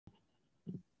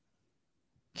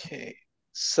Okay.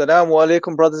 Assalamu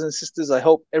alaikum, brothers and sisters. I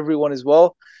hope everyone is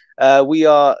well. We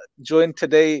are joined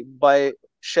today by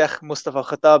Sheikh Mustafa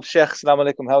Khattab. Sheikh, assalamu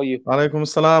alaikum. How are you? Alaikum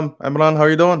salam. Imran, how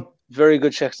are you doing? Very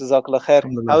good, Sheikh. Jazakallah khair.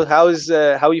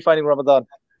 Alhamdulillah. How are you finding Ramadan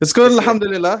It's good, this year?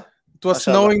 alhamdulillah. It was MashaAllah.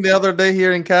 snowing the other day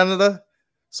here in Canada.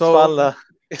 So, SubhanAllah.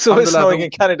 It's always alhamdulillah, snowing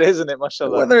in Canada, isn't it? the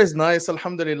MashaAllah. weather is nice,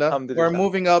 alhamdulillah. We're Alhamdulillah.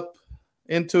 moving up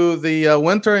into the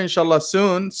winter, inshallah,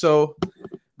 soon. So,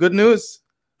 good news.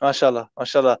 MashaAllah.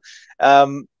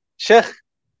 MashaAllah. Sheikh,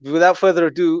 without further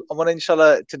ado, I want to,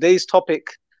 inshallah, today's topic,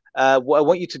 what I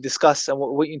want you to discuss and what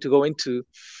I want you to go into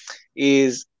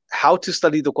is how to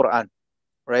study the Quran,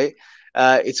 right?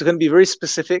 It's going to be very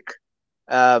specific.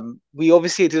 We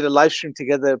obviously did a live stream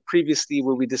together previously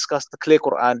where we discussed the clear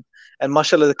Quran, and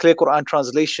mashallah, the clear Quran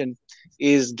translation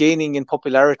is gaining in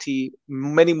popularity.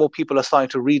 Many more people are starting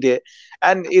to read it,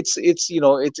 and it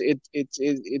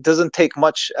doesn't take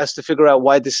much as to figure out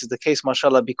why this is the case,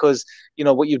 mashallah, because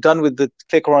what you've done with the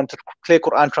clear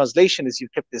Quran translation is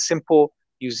you've kept it simple.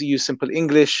 You use simple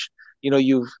English.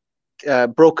 You've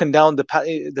broken down the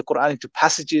Quran into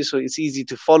passages, so it's easy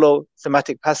to follow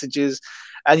thematic passages,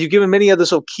 and you've given many other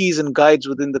sort of keys and guides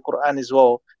within the Quran as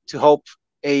well to help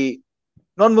a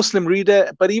non-Muslim reader,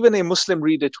 but even a Muslim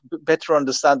reader to better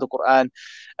understand the Quran,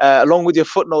 along with your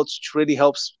footnotes, which really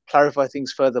helps clarify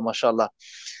things further, mashallah.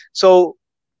 So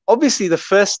obviously the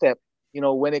first step,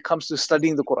 when it comes to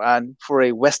studying the Quran for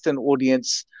a Western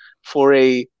audience, for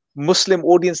a Muslim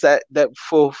audience that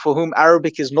for whom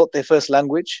Arabic is not their first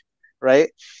language,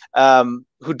 right?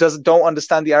 Who don't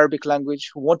understand the Arabic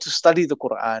language, who want to study the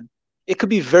Quran, it could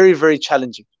be very, very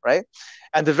challenging, right?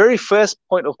 And the very first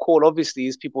point of call, obviously,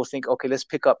 is people think, okay, let's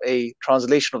pick up a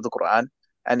translation of the Quran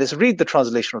and let's read the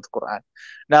translation of the Quran.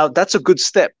 Now, that's a good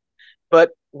step.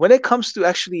 But when it comes to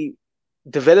actually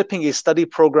developing a study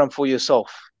program for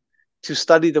yourself to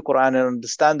study the Quran and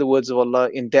understand the words of Allah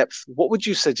in depth, what would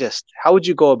you suggest? How would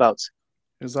you go about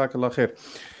it? Jazakallah khair.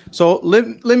 So,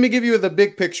 let me give you the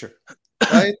big picture,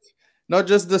 right? Not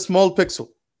just the small pixel.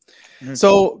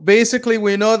 So basically,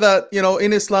 we know that,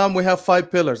 in Islam, we have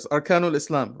 5 pillars, Arkanul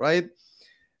Islam, right?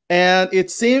 And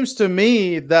it seems to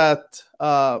me that,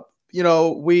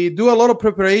 we do a lot of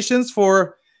preparations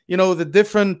for, the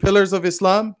different pillars of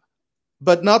Islam,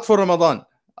 but not for Ramadan.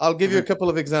 I'll give you a couple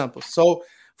of examples. So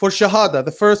for Shahada,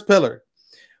 the first pillar,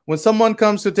 when someone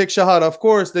comes to take Shahada, of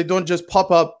course, they don't just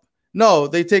pop up. No,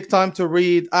 they take time to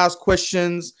read, ask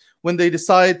questions. When they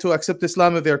decide to accept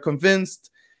Islam, if they're convinced,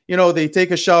 they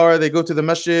take a shower, they go to the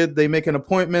masjid, they make an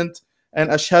appointment, and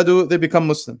ashhadu, they become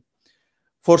Muslim.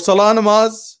 For Salah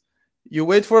Namaz, you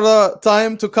wait for the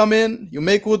time to come in, you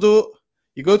make wudu,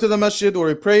 you go to the masjid or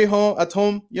you pray at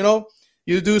home,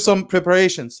 you do some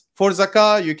preparations. For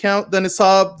Zakah, you count the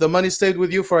nisab, the money stayed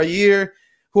with you for a year.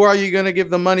 Who are you going to give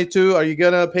the money to? Are you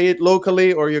going to pay it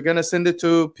locally or you're going to send it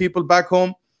to people back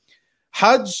home?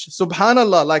 Hajj,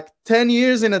 subhanallah, like 10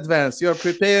 years in advance, you're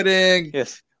preparing.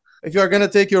 Yes. If you're going to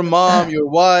take your mom, your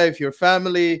wife, your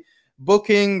family,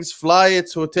 bookings,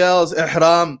 flights, hotels,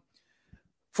 ihram.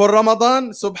 For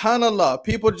Ramadan, subhanallah,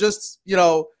 people just,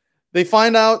 they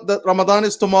find out that Ramadan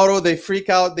is tomorrow, they freak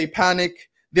out, they panic,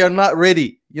 they are not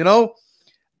ready,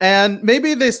 And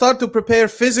maybe they start to prepare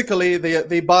physically,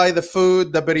 they buy the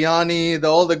food, the biryani,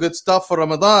 all the good stuff for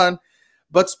Ramadan,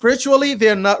 but spiritually,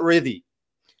 they're not ready.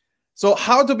 So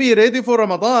how to be ready for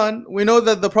Ramadan? We know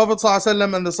that the Prophet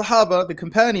ﷺ and the Sahaba, the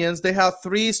companions, they have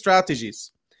 3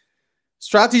 strategies.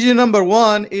 Strategy number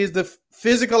 1 is the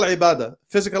physical ibadah,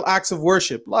 physical acts of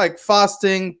worship, like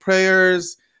fasting,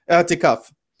 prayers,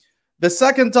 i'tikaf. The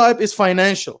second type is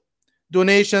financial.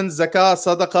 Donations, zakah,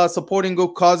 sadaqah, supporting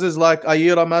good causes like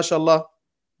ayira, mashallah.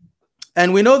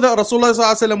 And we know that Rasulullah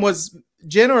ﷺ was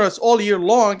generous all year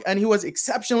long, and he was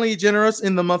exceptionally generous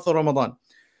in the month of Ramadan.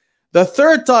 The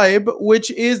third type,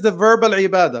 which is the verbal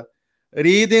ibadah,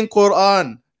 reading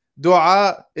Quran,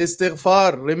 dua,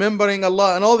 istighfar, remembering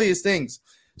Allah, and all these things.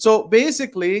 So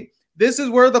basically, this is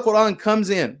where the Quran comes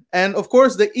in. And of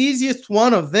course, the easiest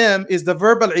one of them is the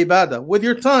verbal ibadah. With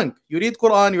your tongue, you read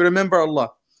Quran, you remember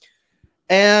Allah.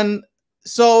 And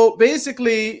so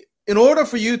basically, in order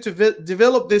for you to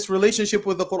develop this relationship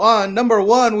with the Quran, number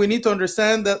 1, we need to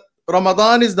understand that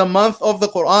Ramadan is the month of the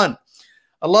Quran.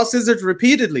 Allah says it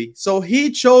repeatedly. So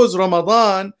He chose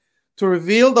Ramadan to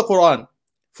reveal the Quran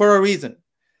for a reason.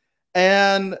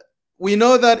 And we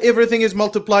know that everything is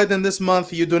multiplied in this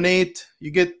month. You donate, you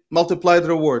get multiplied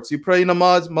rewards. You pray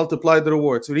namaz, multiplied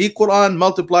rewards. You read Quran,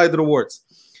 multiplied rewards.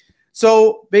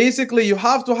 So basically, you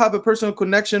have to have a personal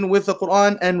connection with the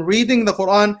Quran and reading the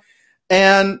Quran.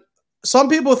 And some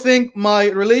people think my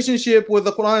relationship with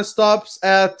the Quran stops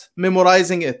at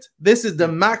memorizing it. This is the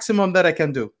maximum that I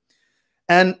can do.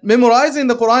 And memorizing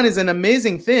the Quran is an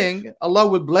amazing thing. Allah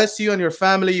will bless you and your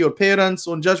family, your parents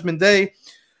on Judgment Day.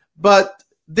 But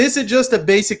this is just a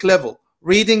basic level.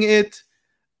 Reading it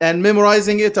and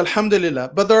memorizing it,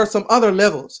 alhamdulillah. But there are some other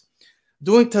levels.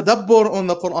 Doing tadabbur on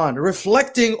the Quran,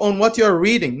 reflecting on what you are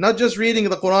reading, not just reading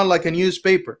the Quran like a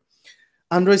newspaper.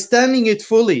 Understanding it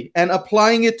fully and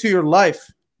applying it to your life.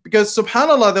 Because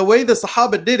subhanAllah, the way the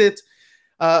Sahaba did it,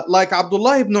 like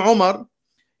Abdullah ibn Umar,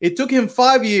 it took him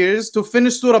 5 years to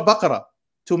finish Surah Baqarah,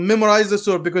 to memorize the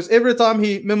surah, because every time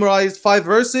he memorized 5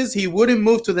 verses, he wouldn't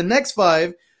move to the next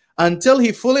 5 until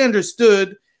he fully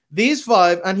understood these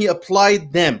 5 and he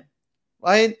applied them,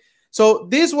 right? So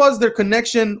this was their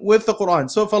connection with the Quran.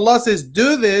 So if Allah says,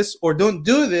 do this or don't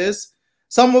do this,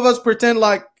 some of us pretend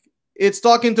like it's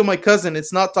talking to my cousin,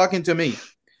 it's not talking to me.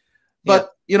 But,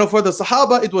 you know, for the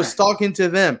Sahaba, it was talking to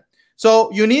them.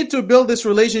 So you need to build this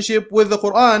relationship with the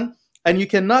Quran, and you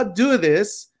cannot do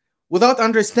this without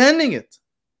understanding it,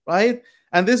 right?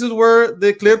 And this is where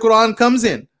the clear Quran comes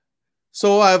in.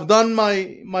 So I've done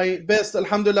my best,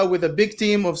 alhamdulillah, with a big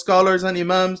team of scholars and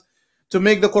imams to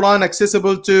make the Quran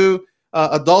accessible to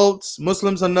adults,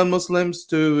 Muslims and non-Muslims,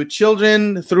 to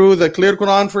children through the clear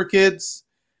Quran for kids.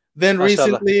 Then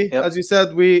recently, as you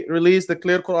said, we released the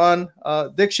Clear Quran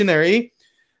dictionary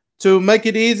to make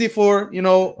it easy for, you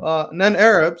know,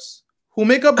 non-Arabs who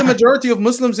make up the majority of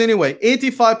Muslims anyway.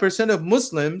 85% of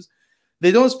Muslims,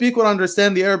 they don't speak or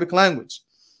understand the Arabic language.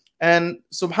 And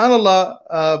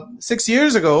subhanAllah, 6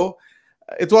 years ago,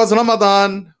 it was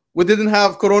Ramadan. We didn't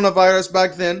have coronavirus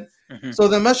back then. So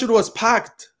the masjid was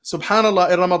packed,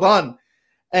 subhanAllah, in Ramadan.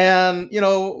 And, you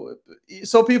know,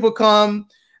 so people come,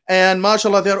 and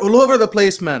mashallah, they're all over the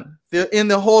place, man. They're in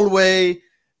the hallway,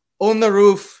 on the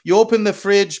roof. You open the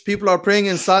fridge, people are praying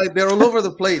inside. They're all over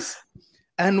the place.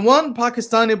 And one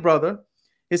Pakistani brother,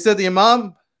 he said,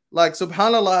 Imam, like,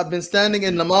 subhanAllah, I've been standing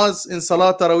in namaz, in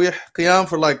salat, tarawih, qiyam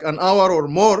for like an hour or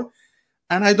more,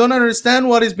 and I don't understand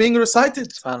what is being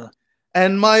recited.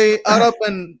 And my Arab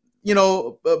and, you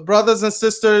know, brothers and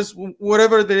sisters,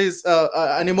 wherever there is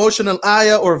an emotional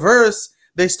ayah or verse,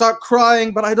 they start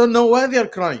crying, but I don't know why they're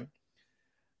crying.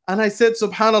 And I said,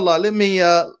 subhanAllah,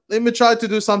 let me try to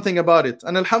do something about it.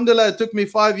 And alhamdulillah, it took me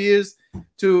 5 years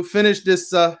to finish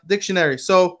this dictionary.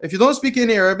 So if you don't speak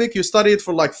any Arabic, you study it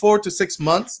for like 4 to 6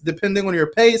 months, depending on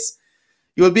your pace.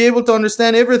 You will be able to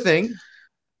understand everything.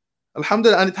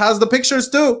 Alhamdulillah, and it has the pictures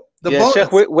too.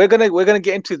 Sheikh, we're gonna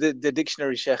get into the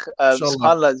dictionary, Sheikh.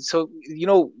 SubhanAllah. So you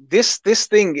know, this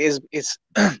thing is it's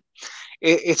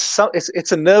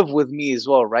a nerve with me as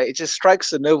well, right? It just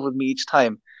strikes a nerve with me each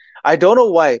time. I don't know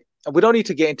why. We don't need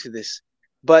to get into this,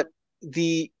 but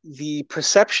the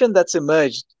perception that's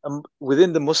emerged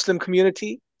within the Muslim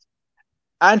community,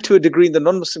 and to a degree in the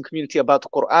non-Muslim community, about the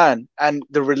Quran and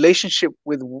the relationship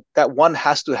with that one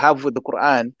has to have with the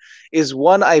Quran, is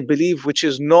one, I believe, which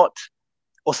is not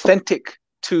authentic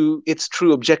to its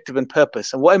true objective and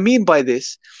purpose. And what I mean by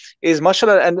this is,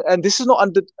 mashallah, and this is not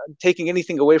taking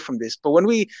anything away from this, but when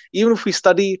even if we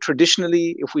study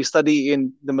traditionally, if we study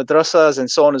in the madrasas and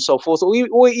so on and so forth,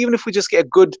 or even if we just get a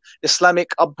good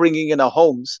Islamic upbringing in our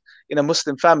homes, in a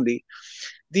Muslim family,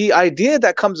 the idea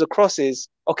that comes across is,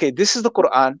 okay, this is the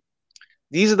Quran,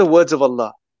 these are the words of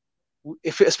Allah.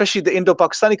 Especially the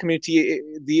Indo-Pakistani community,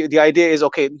 the idea is,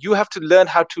 okay, you have to learn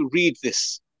how to read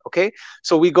this. Okay,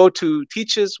 so we go to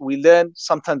teachers, we learn,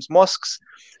 sometimes mosques.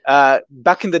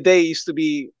 Back in the day, it used to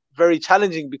be very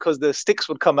challenging because the sticks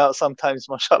would come out sometimes,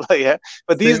 mashallah, yeah.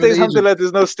 But these days, alhamdulillah,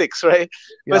 there's no sticks, right?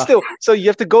 Yeah. But still, so you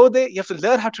have to go there, you have to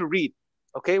learn how to read,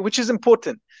 okay, which is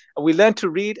important. We learn to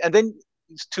read, and then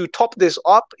to top this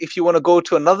up, if you want to go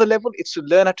to another level, it's to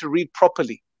learn how to read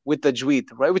properly with the tajweed,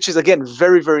 right? Which is, again,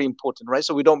 very, very important, right?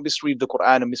 So we don't misread the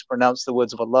Quran and mispronounce the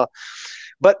words of Allah.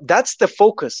 But that's the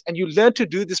focus, and you learn to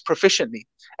do this proficiently,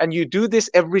 and you do this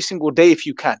every single day if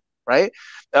you can, right?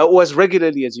 Or as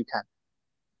regularly as you can.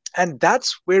 And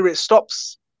that's where it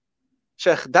stops,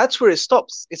 Sheikh. That's where it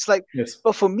stops. It's like, yes.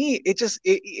 But for me,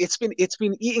 it's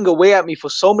been eating away at me for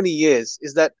so many years.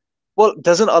 Is that, well,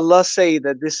 doesn't Allah say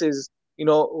that this is, you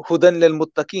know, hudan lil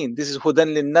muttaqin, this is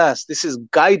hudan lil nas, this is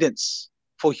guidance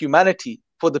for humanity,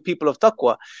 for the people of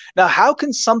taqwa. Now, how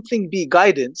can something be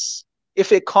guidance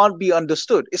if it can't be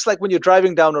understood? It's like when you're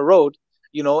driving down a road,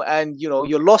 you know, and, you know,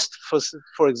 you're lost,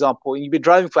 for example, and you've been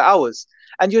driving for hours,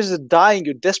 and you're just dying,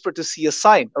 you're desperate to see a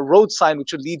sign, a road sign,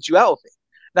 which will lead you out of it.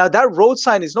 Now, that road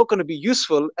sign is not going to be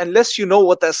useful unless you know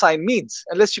what that sign means,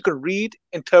 unless you can read,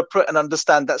 interpret, and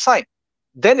understand that sign.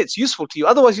 then it's useful to you.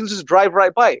 Otherwise, you'll just drive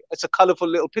right by. It's a colorful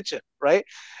little picture, right?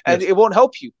 And Yes. it won't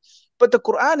help you. But the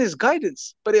Quran is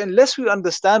guidance. But unless we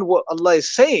understand what Allah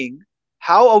is saying,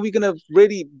 how are we going to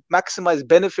really maximize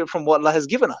benefit from what Allah has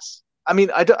given us? I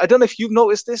mean, I don't know if you've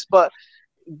noticed this, but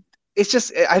it's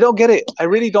just, I don't get it. I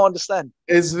really don't understand.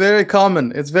 It's very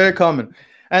common. It's very common.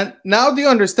 And now do you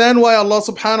understand why Allah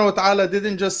subhanahu wa ta'ala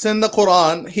didn't just send the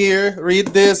Quran here, read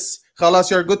this, khalas,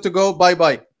 you're good to go, bye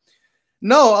bye.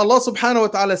 No, Allah subhanahu wa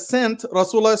ta'ala sent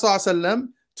Rasulullah sallallahu alaihi wasallam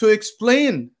to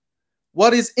explain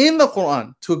what is in the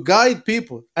Quran, to guide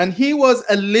people. And he was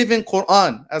a living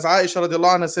Quran, as Aisha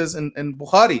radiallahu anha says in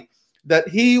Bukhari, that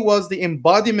he was the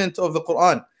embodiment of the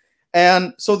Quran.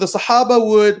 And so the Sahaba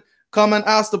would come and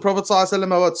ask the Prophet ﷺ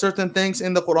about certain things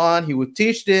in the Quran. He would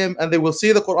teach them, and they will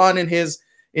see the Quran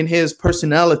in his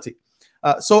personality.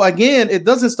 So again, it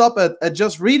doesn't stop at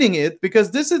just reading it,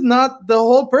 because this is not the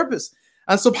whole purpose.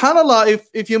 And subhanallah,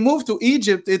 if you move to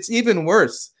Egypt, it's even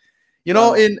worse. You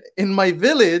know, in my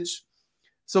village,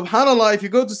 subhanallah, if you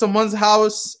go to someone's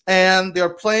house and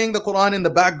they're playing the Quran in the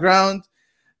background,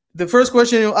 the first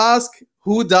question you ask,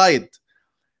 who died?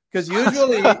 Because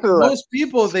usually most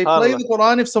people, they play the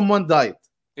Quran if someone died.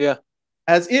 Yeah.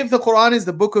 As if the Quran is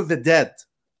the book of the dead.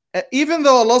 Even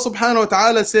though Allah subhanahu wa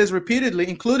ta'ala says repeatedly,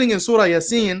 including in Surah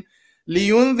Yasin,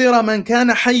 لِيُنذِرَ مَنْ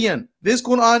كَانَ حَيًّا. This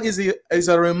Quran is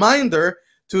a reminder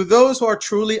to those who are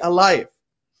truly alive.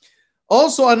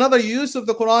 Also, another use of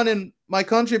the Quran in my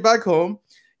country back home,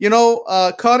 you know,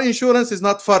 car insurance is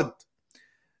not fard.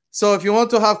 So if you want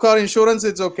to have car insurance,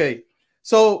 it's okay.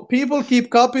 So people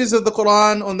keep copies of the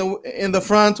Quran in the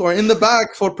front or in the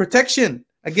back for protection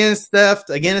against theft,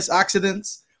 against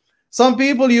accidents. Some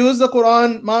people use the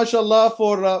Quran, mashallah,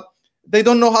 for they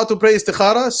don't know how to pray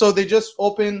istikhara, so they just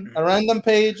open a random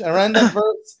page, a random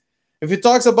verse. If it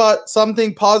talks about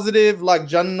something positive like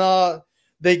Jannah,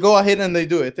 they go ahead and they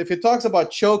do it. If it talks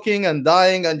about choking and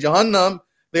dying and Jahannam,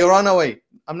 they run away.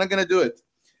 I'm not going to do it.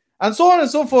 And so on and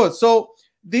so forth. So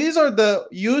these are the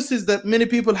uses that many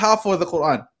people have for the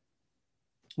Quran.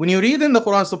 When you read in the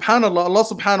Quran, subhanallah, Allah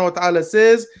subhanahu wa ta'ala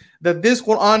says that this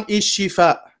Quran is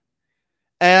shifa.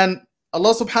 And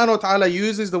Allah subhanahu wa ta'ala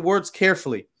uses the words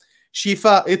carefully.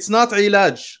 Shifa, it's not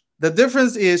ilaj. The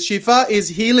difference is shifa is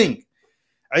healing.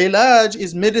 Ilaj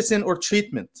is medicine or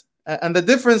treatment. And the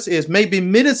difference is maybe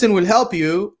medicine will help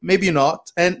you, maybe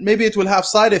not, and maybe it will have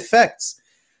side effects.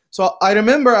 So I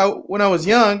remember when I was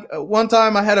young, one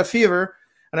time I had a fever,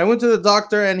 and I went to the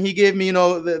doctor, and he gave me, you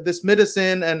know, this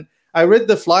medicine, and I read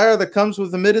the flyer that comes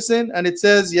with the medicine, and it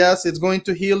says, yes, it's going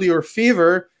to heal your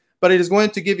fever, but it is going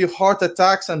to give you heart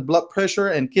attacks and blood pressure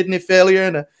and kidney failure.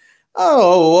 And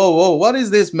whoa, what is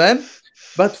this, man?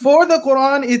 But for the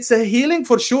Quran, it's a healing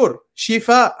for sure.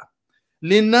 Shifa,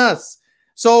 linnas.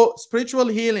 So spiritual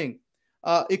healing,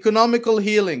 economical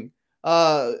healing,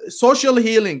 social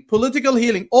healing, political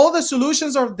healing, all the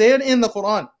solutions are there in the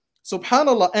Quran.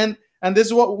 Subhanallah. And this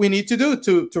is what we need to do,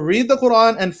 to read the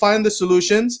Quran and find the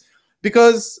solutions,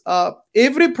 because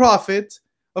every prophet,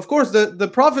 of course, the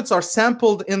prophets are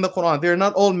sampled in the Quran. They're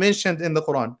not all mentioned in the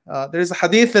Quran. There is a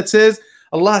hadith that says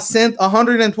Allah sent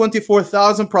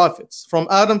 124,000 prophets from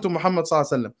Adam to Muhammad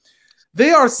sallallahu alaihi wasallam.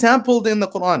 They are sampled in the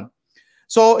Quran.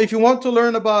 So if you want to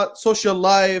learn about social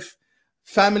life,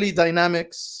 family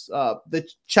dynamics, the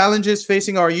challenges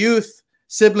facing our youth,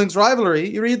 siblings rivalry,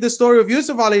 you read the story of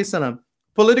Yusuf alayhi salam.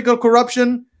 Political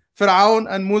corruption, Fir'aun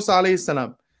and Musa alayhi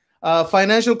salam.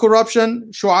 Financial corruption,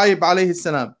 Shu'aib alayhi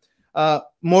salam.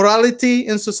 Morality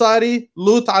in society,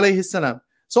 Lut alayhi salam.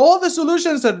 So all the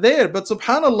solutions are there, but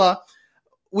subhanallah,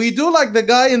 we do like the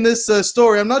guy in this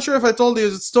story. I'm not sure if I told you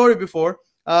the story before.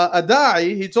 A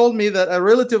da'i, he told me that a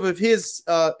relative of his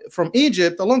from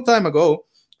Egypt a long time ago,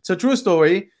 it's a true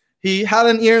story, he had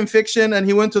an ear infection and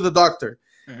he went to the doctor.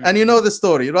 Mm-hmm. And you know the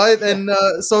story, right? Yeah. And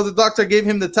so the doctor gave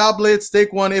him the tablets,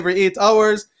 take one every 8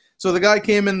 hours. So the guy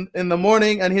came in the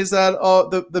morning and he said, oh,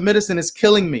 the medicine is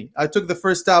killing me. I took the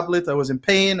first tablet, I was in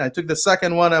pain. I took the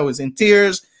second one, I was in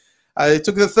tears. I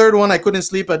took the third one, I couldn't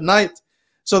sleep at night.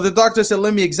 So the doctor said,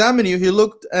 let me examine you. He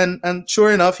looked, and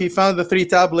sure enough, he found the 3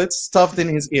 tablets stuffed in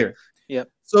his ear. Yeah.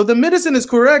 So the medicine is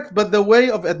correct, but the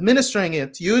way of administering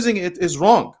it, using it, is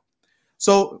wrong.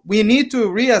 So we need to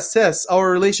reassess our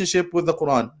relationship with the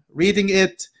Quran, reading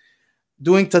it,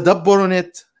 doing tadabbur on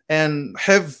it, and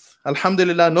hifz,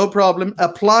 alhamdulillah, no problem,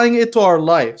 applying it to our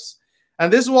lives.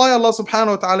 And this is why Allah subhanahu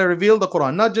wa ta'ala revealed the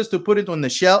Quran, not just to put it on the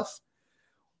shelf,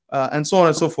 and so on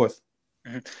and so forth.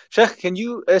 Mm-hmm. Sheikh, can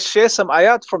you share some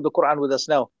ayat from the Quran with us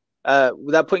now,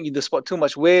 without putting you in the spot too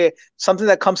much, where something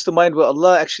that comes to mind where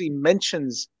Allah actually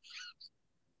mentions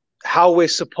how we're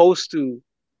supposed to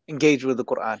engage with the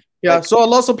Quran. Yeah, Like, so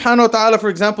Allah subhanahu wa ta'ala, for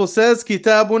example, says,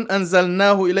 Kitabun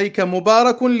anzalnahu ilayka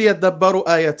mubarakun liyadabbaru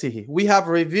ayatihi. We have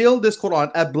revealed this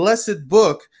Quran, a blessed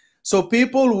book, so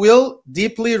people will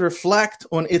deeply reflect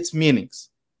on its meanings,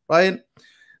 right?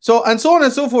 So, and so on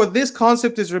and so forth. This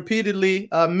concept is repeatedly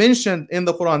mentioned in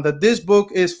the Quran, that this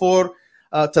book is for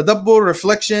tadabbur,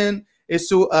 reflection, is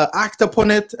to act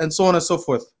upon it, and so on and so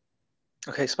forth.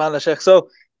 okay, subhanallah, Sheikh. So,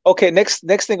 okay, next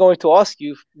thing I want to ask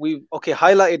you, we've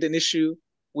highlighted an issue.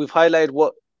 We've highlighted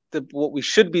what we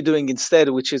should be doing instead,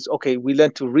 which is, okay, we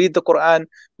learn to read the Quran,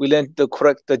 we learn the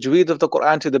correct tajweed of the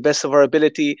Quran to the best of our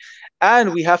ability,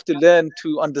 and we have to learn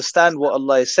to understand what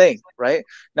Allah is saying, right?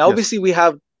 Now, Yes. obviously, we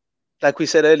have, like we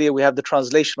said earlier, we have the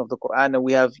translation of the Quran, and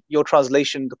we have your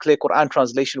translation, the Clear Quran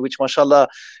translation, which, mashallah,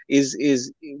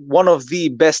 is one of the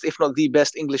best, if not the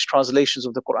best, English translations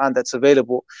of the Quran that's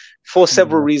available for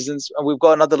several reasons. And we've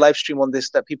got another live stream on this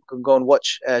that people can go and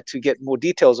watch to get more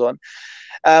details on.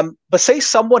 But say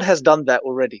someone has done that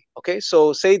already, okay?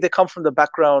 So say they come from the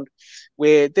background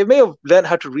where they may have learned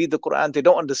how to read the Quran, they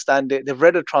don't understand it, they've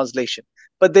read a translation,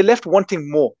 but they're left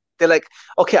wanting more. They're like,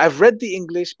 okay, I've read the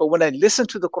English, but when I listen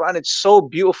to the Quran, it's so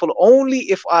beautiful. Only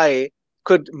if I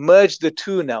could merge the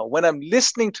two now. When I'm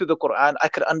listening to the Quran, I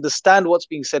could understand what's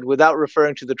being said without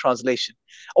referring to the translation.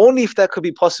 Only if that could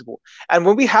be possible. And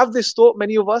when we have this thought,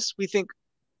 many of us, we think,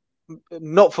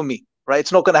 not for me. Right?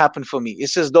 It's not going to happen for me.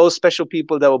 It's just those special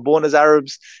people that were born as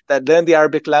Arabs, that learn the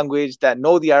Arabic language, that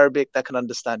know the Arabic, that can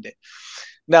understand it.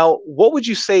 Now, what would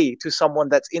you say to someone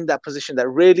that's in that position that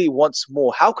really wants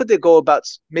more? How could they go about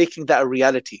making that a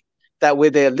reality? That where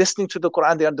they're listening to the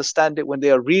Quran, they understand it. When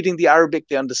they are reading the Arabic,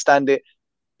 they understand it.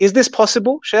 Is this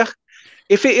possible, Sheikh?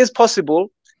 If it is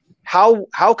possible, how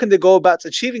can they go about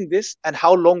achieving this, and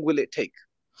how long will it take?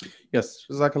 Yes,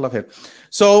 Jazakallah khair.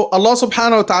 So Allah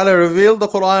subhanahu wa ta'ala revealed the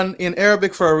Quran in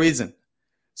Arabic for a reason.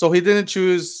 So He didn't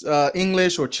choose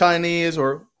English or Chinese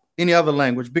or any other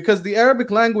language, because the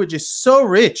Arabic language is so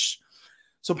rich.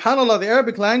 SubhanAllah, the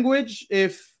Arabic language,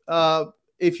 if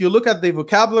you look at the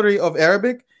vocabulary of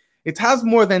Arabic, it has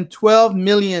more than 12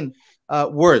 million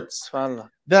words. SubhanAllah.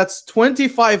 That's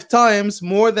 25 times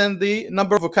more than the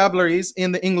number of vocabularies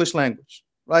in the English language,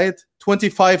 right?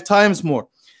 25 times more.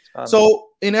 So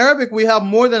in Arabic, we have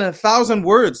more than 1,000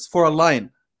 words for a line.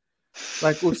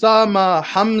 Like Usama,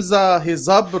 Hamza,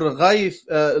 Hizabr, Ghaif,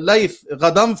 Layth,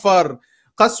 Ghadamfar,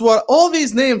 Qaswar, all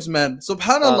these names, man.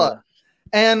 Subhanallah.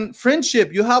 And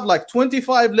friendship, you have like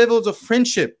 25 levels of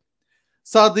friendship.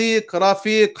 Sadiq,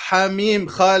 Rafiq, Hamim,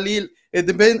 Khalil.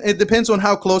 It depends on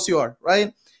how close you are,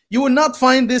 right? You will not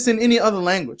find this in any other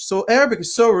language. So Arabic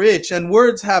is so rich, and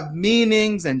words have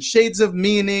meanings and shades of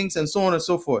meanings and so on and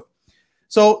so forth.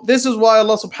 So this is why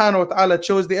Allah subhanahu wa ta'ala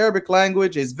chose the Arabic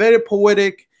language. It's very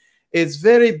poetic. It's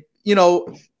very,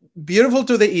 beautiful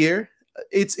to the ear.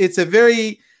 It's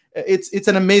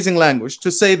an amazing language,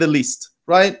 to say the least,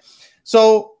 right?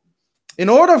 So in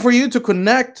order for you to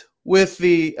connect with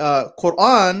the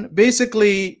Quran,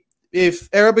 basically, if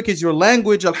Arabic is your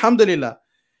language, alhamdulillah.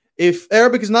 If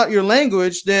Arabic is not your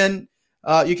language, then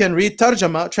you can read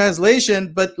tarjama,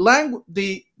 translation, but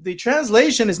the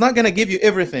translation is not going to give you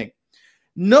everything.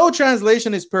 No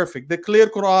translation is perfect. The Clear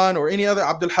Quran or any other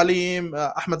Abdul Halim,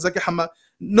 Ahmad Zaki Hamad,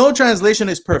 no translation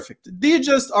is perfect. They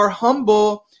just are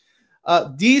humble,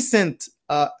 decent,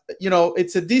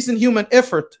 it's a decent human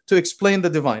effort to explain the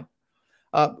divine.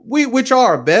 We try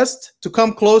our best to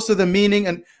come close to the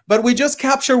meaning, but we just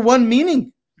capture one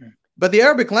meaning. But the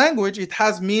Arabic language, it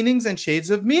has meanings and shades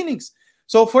of meanings.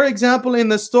 So for example, in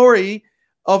the story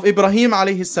of Ibrahim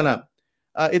alayhi salam,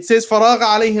 it says, فَرَاغَ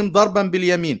عَلَيْهِمْ ضَرْبًا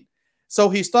بِالْيَمِينِ. So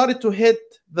he started to hit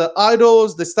the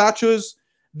idols, the statues,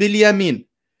 bil-yamin.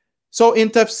 So in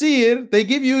tafsir, they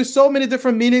give you so many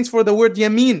different meanings for the word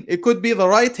yamin. It could be the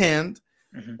right hand,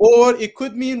 or it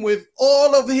could mean with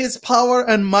all of his power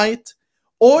and might,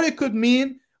 or it could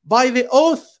mean by the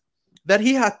oath that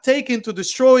he had taken to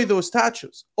destroy those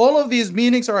statues. All of these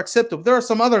meanings are acceptable. There are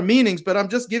some other meanings, but I'm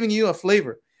just giving you a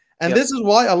flavor. And this is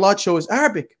why Allah chose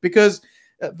Arabic, because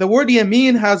the word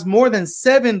yamin has more than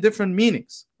 7 different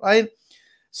meanings, right?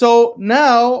 So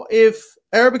now, if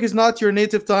Arabic is not your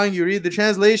native tongue, you read the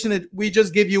translation, we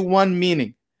just give you one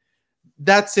meaning.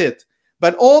 That's it.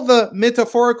 But all the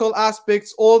metaphorical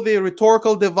aspects, all the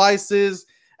rhetorical devices,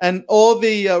 and all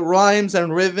the rhymes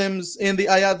and rhythms in the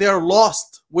ayat, they are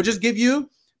lost. We just give you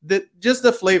just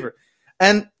the flavor.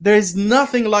 And there is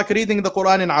nothing like reading the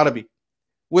Quran in Arabic.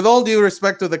 With all due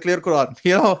respect to the Clear Quran,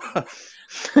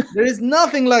 there is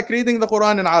nothing like reading the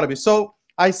Quran in Arabic. So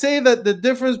I say that the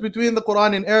difference between the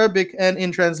Quran in Arabic and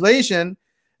in translation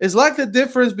is like the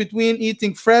difference between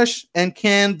eating fresh and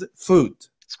canned food.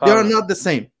 They are not the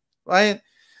same. right?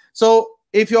 So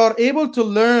if you are able to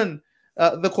learn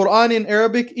the Quran in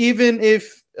Arabic, even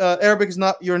if Arabic is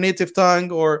not your native tongue,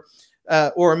 or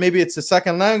maybe it's a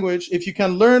second language, if you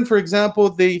can learn, for example,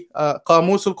 the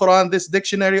Qamus al-Quran, this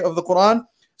dictionary of the Quran.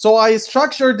 So I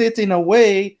structured it in a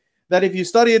way that if you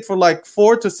study it for like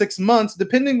 4 to 6 months,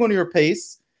 depending on your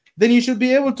pace, then you should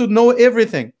be able to know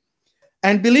everything.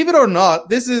 And believe it or not,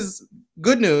 this is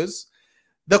good news.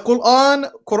 The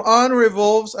Quran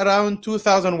revolves around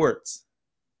 2,000 words.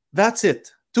 That's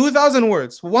it. 2,000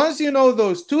 words. Once you know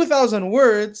those 2,000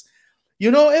 words,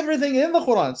 you know everything in the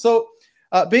Quran. So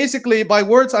basically, by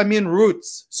words, I mean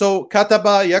roots. So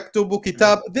kataba, yaktubu,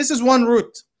 kitab. This is one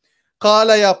root.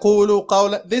 Qala, yaqulu,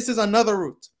 qawla. This is another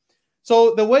root.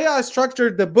 So the way I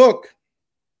structured the book,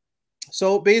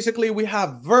 so basically we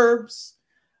have verbs,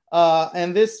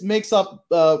 and this makes up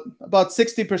about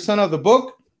 60% of the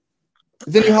book.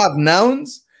 Then you have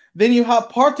nouns. Then you have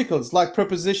particles like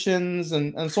prepositions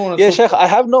and so on and Yeah, so Sheikh, forth. I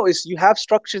have noticed you have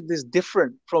structured this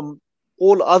different from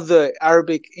all other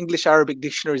English Arabic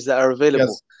dictionaries that are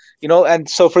available. Yes. And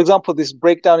so, for example, this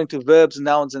breakdown into verbs,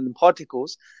 nouns, and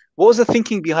particles. What was the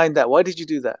thinking behind that? Why did you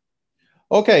do that?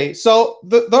 Okay, so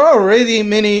there are already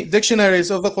many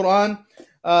dictionaries of the Quran.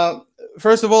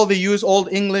 First of all, they use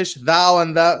Old English, thou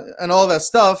and that, and all that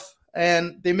stuff,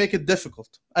 and they make it difficult.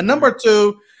 And number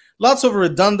two, lots of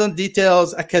redundant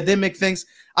details, academic things.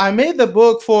 I made the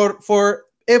book for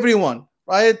everyone,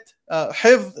 right?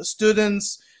 Hifz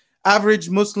students, average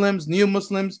Muslims, new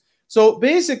Muslims. So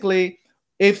basically,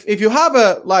 if you have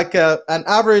an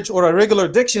average or a regular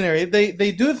dictionary,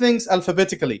 they do things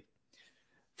alphabetically.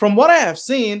 From what I have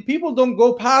seen, people don't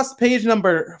go past page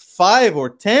number 5 or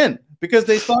 10 because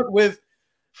they start with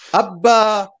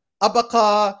Abba,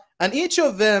 Abaqa, and each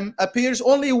of them appears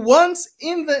only once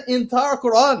in the entire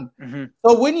Quran.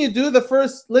 So when you do the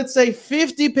first, let's say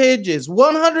 50 pages,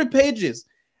 100 pages,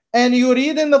 and you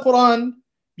read in the Quran,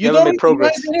 you don't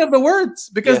recognize any of the words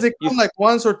because they come like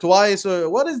once or twice,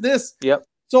 or what is this? Yep.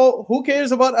 So who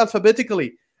cares about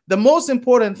alphabetically? The most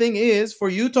important thing is for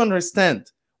you to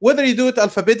understand. Whether you do it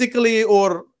alphabetically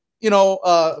or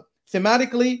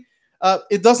thematically,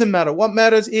 it doesn't matter. What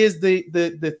matters is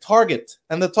the target,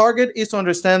 and the target is to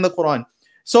understand the Quran.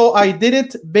 So I did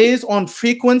it based on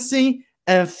frequency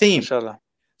and theme. Mashallah.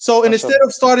 So instead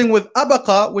of starting with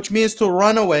abaqa, which means to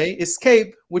run away,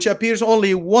 escape, which appears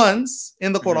only once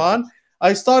in the Quran,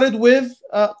 I started with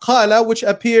qala, which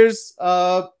appears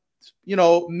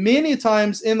many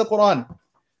times in the Quran.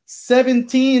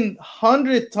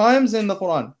 1,700 times in the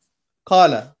Quran.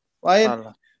 Qala, right?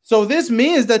 Allah. So this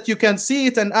means that you can see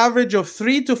it an average of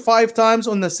 3 to 5 times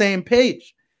on the same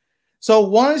page. So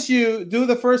once you do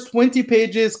the first 20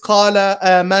 pages, qala,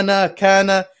 amana,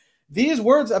 kana, these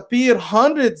words appear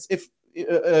hundreds, if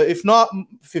not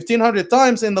 1,500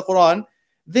 times in the Quran,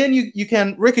 then you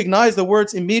can recognize the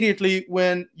words immediately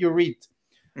when you read.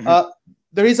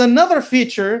 There is another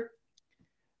feature,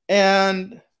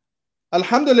 and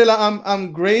Alhamdulillah,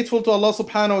 I'm grateful to Allah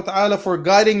subhanahu wa ta'ala for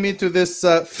guiding me to this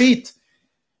feat.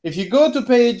 If you go to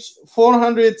page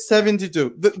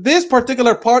 472, this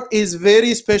particular part is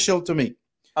very special to me.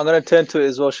 I'm going to turn to it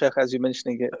as well, Sheikh, as you're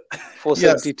mentioning it.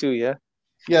 472, yes.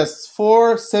 Yes,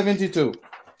 472.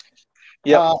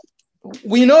 Yeah.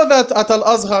 We know that at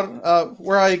Al-Azhar,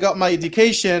 where I got my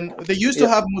education, they used to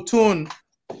have mutun,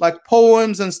 like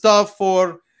poems and stuff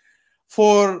for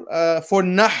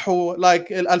Nahu, like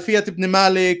Alfiyat ibn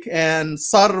Malik and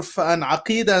Sarf and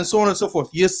Aqidah and so on and so forth.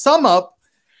 You sum up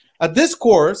a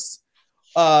discourse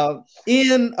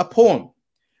in a poem.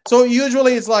 So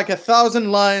usually it's like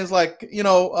 1,000 lines, like,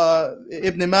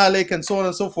 Ibn Malik and so on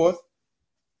and so forth.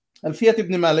 Alfiyat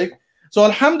ibn Malik. So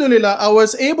Alhamdulillah, I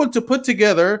was able to put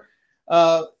together,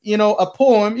 a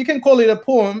poem. You can call it a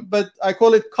poem, but I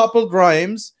call it coupled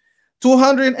rhymes.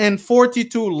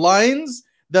 242 lines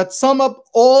that sum up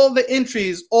all the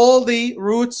entries, all the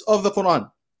roots of the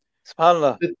Quran.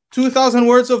 SubhanAllah. The 2,000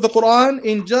 words of the Quran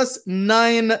in just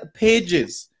 9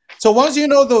 pages. So once you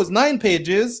know those 9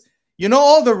 pages, you know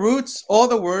all the roots, all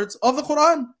the words of the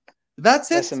Quran. That's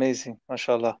it. That's amazing.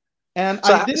 MashaAllah. And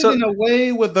I did it in a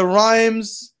way with the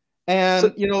rhymes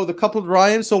and, the coupled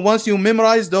rhymes. So once you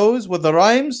memorize those with the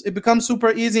rhymes, it becomes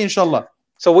super easy, inshallah.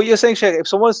 So what you're saying, Sheikh, if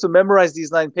someone wants to memorize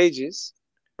these 9 pages,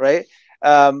 right?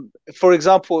 For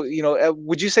example,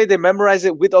 would you say they memorize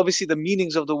it with obviously the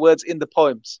meanings of the words in the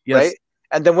poems, right?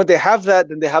 And then when they have that,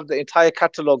 then they have the entire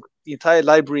catalog, the entire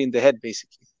library in their head,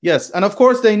 basically. Yes, and of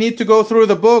course they need to go through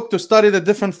the book to study the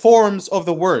different forms of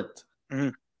the word,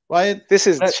 right?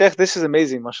 Sheikh, this is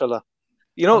amazing, mashallah.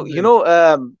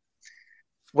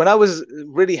 when I was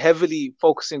really heavily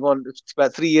focusing on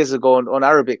about 3 years ago on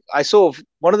Arabic, I sort of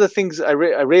one of the things I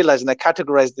realized and I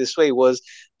categorized this way was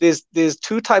there's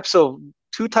two types of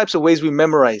ways we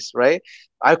memorize, right?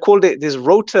 I called it there's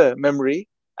rotor memory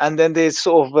and then there's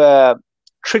sort of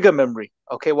trigger memory.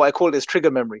 Okay, what I call it is trigger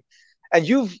memory, and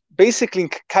you've basically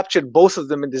captured both of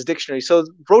them in this dictionary. So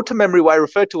rotor memory, what I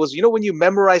referred to was, when you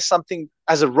memorize something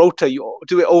as a rotor, you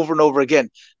do it over and over again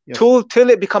Yes. till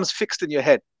it becomes fixed in your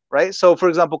head, right? So, for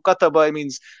example, Khattab, it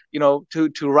means,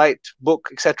 to write, book,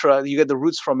 etc. You get the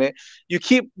roots from it. You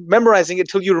keep memorizing it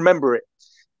till you remember it.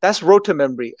 That's rotor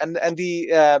memory, and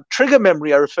the trigger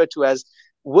memory I refer to as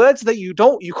words that you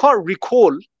can't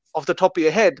recall off the top of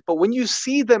your head, but when you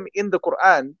see them in the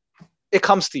Quran, it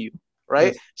comes to you,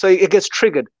 right? Yes. So it gets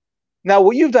triggered. Now,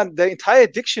 what you've done, the entire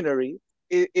dictionary,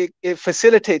 it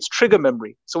facilitates trigger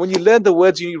memory. So when you learn the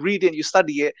words, you read it, and you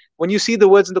study it, when you see the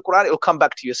words in the Quran, it will come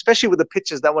back to you, especially with the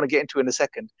pictures that I want to get into in a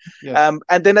second. Yes.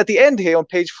 And then at the end here on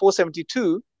page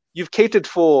 472, you've catered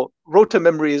for rotor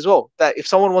memory as well. That if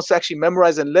someone wants to actually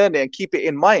memorize and learn it and keep it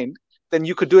in mind, then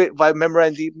you could do it by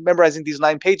memorizing these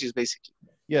 9 pages, basically.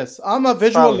 Yes. I'm a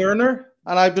visual Subhanallah. learner,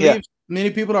 and I Yeah. believe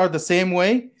many people are the same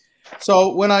way.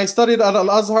 So when I studied at Al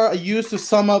Azhar, I used to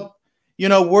sum up,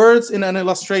 words in an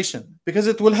illustration because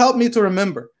it will help me to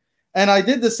remember. And I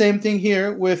did the same thing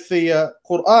here with the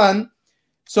Quran.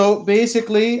 So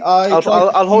basically, I I'll, tried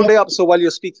I'll, to I'll sum hold up, it up so while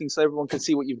you're speaking, so everyone can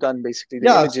see what you've done, basically, the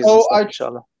yeah. images and So stuff, I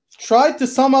inshallah. tried to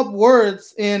sum up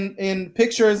words in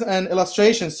pictures and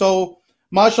illustrations. So,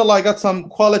 mashallah, I got some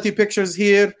quality pictures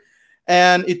here,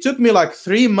 and it took me like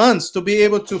 3 months to be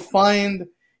able to find,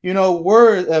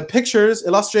 word pictures,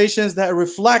 illustrations that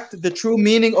reflect the true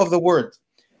meaning of the word.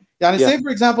 Yeah, and Yeah. say, for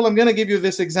example, I'm going to give you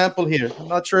this example here. I'm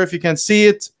not sure if you can see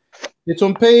it. It's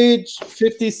on page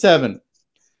 57.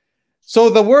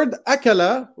 So the word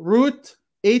akala, root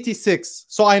 86.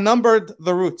 So I numbered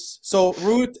the roots. So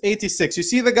root 86. You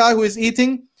see the guy who is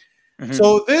eating? Mm-hmm.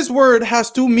 So this word has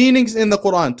two meanings in the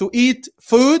Quran: to eat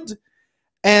food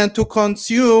and to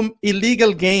consume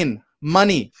illegal gain,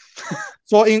 money.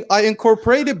 So I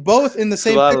incorporated both in the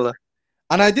same picture. Subhanallah.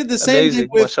 And I did the same thing Amazing,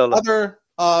 with mashallah. other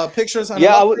pictures and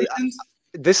Yeah, illustrations.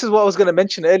 this is what I was going to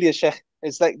mention earlier, Sheikh.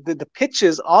 It's like the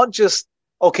pictures aren't just,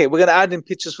 okay, we're going to add in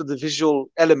pictures for the visual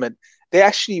element. They're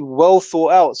actually well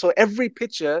thought out. So every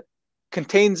picture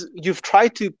contains, you've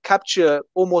tried to capture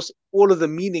almost all of the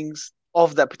meanings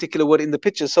of that particular word in the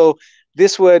picture. So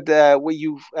this word, where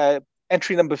you've,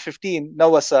 entry number 15,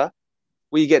 nawasa,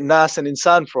 where you get nas and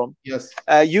insan from, Yes.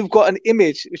 you've got an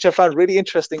image, which I found really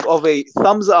interesting, of a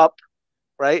thumbs up,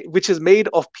 right, which is made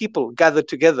of people gathered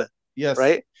together, Yes.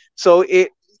 right? So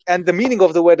and the meaning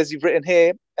of the word, as you've written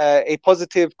here, a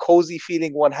positive, cozy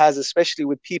feeling one has, especially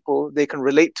with people they can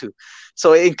relate to.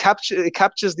 So it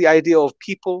captures the idea of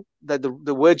people, that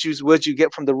the words you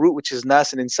get from the root, which is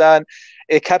nas and insan.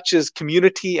 It captures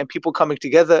community and people coming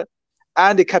together,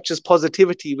 and it captures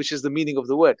positivity, which is the meaning of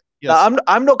the word. Yes. Now,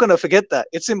 I'm not going to forget that.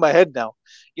 It's in my head now,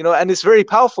 and it's very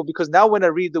powerful, because now when I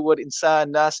read the word insan,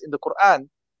 nas in the Quran,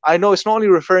 I know it's not only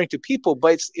referring to people,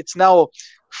 but it's now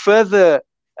further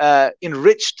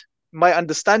enriched my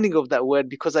understanding of that word,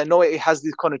 because I know it has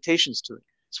these connotations to it.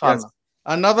 Yes.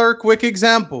 Another quick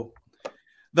example.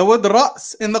 The word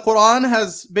ra's in the Quran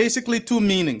has basically two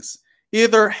meanings: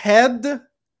 either head,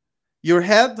 your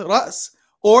head, ra's,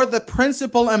 or the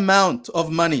principal amount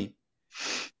of money.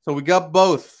 So we got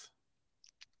both.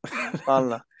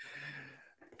 Allah.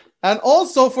 And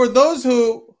also, for those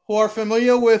who are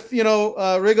familiar with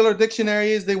regular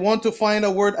dictionaries, they want to find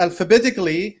a word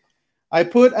alphabetically. I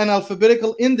put an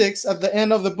alphabetical index at the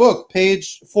end of the book,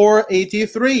 page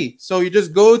 483. So you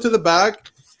just go to the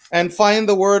back and find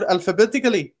the word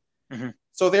alphabetically. Mm-hmm.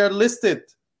 So they are listed.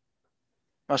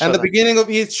 Mashallah. And the beginning of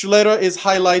each letter is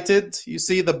highlighted. You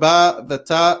see the ba, the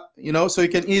ta, so you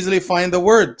can easily find the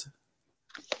word.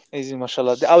 Amazing,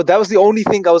 mashallah. That was the only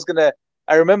thing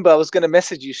I remember I was gonna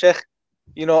message you, Sheikh.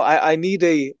 I need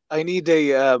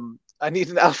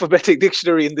an alphabetic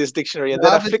dictionary in this dictionary, and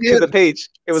then I flicked to the page.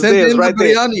 It was Send there, it was in right the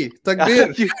there. biryani,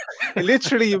 takbir.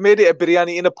 Literally, you made it a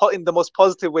biryani in the most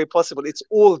positive way possible. It's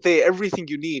all there. Everything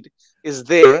you need is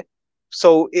there.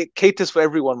 So it caters for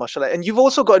everyone, mashallah. And you've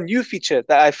also got a new feature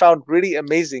that I found really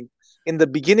amazing in the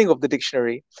beginning of the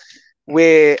dictionary,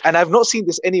 and I've not seen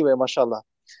this anywhere, mashallah,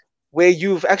 where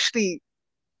you've actually,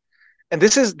 and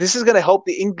this is going to help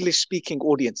the English speaking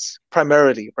audience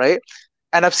primarily, right?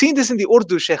 And I've seen this in the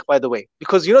Urdu, Sheikh, by the way,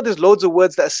 because there's loads of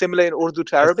words that are similar in Urdu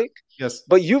to Arabic. Yes.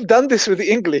 But you've done this with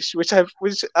the English, which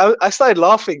I started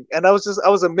laughing, and I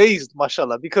was amazed,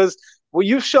 mashallah, because what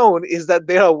you've shown is that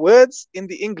there are words in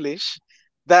the English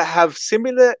that have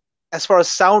similar as far as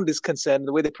sound is concerned,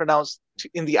 the way they pronounce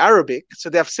in the Arabic. So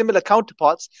they have similar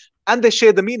counterparts and they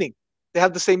share the meaning. They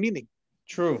have the same meaning.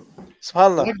 True.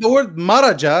 SubhanAllah. Like the word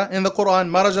maraja in the Quran,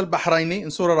 maraj al-Bahraini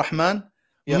in Surah Rahman.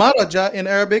 Yeah. Maraja in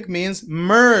Arabic means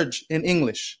merge in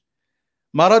English.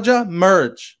 Maraja,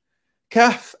 merge.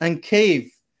 Kahf and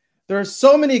cave. There are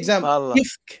so many examples.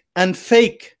 Ifk and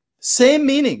fake, same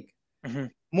meaning.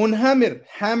 Munhamir,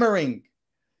 hammering,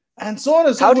 and so on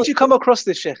and so forth. How did you come across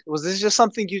this, Sheikh? Was this just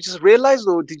something you just realized,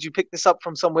 or did you pick this up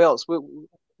from somewhere else?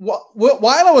 While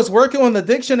I was working on the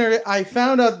dictionary, I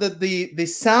found out that the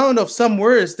sound of some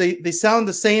words, they sound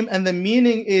the same and the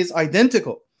meaning is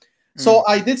identical. So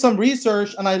I did some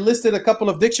research and I listed a couple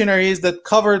of dictionaries that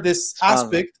cover this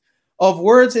aspect of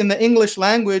words in the English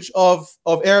language of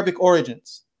Arabic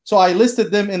origins. So I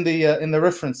listed them in the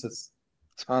references.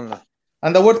 SubhanAllah.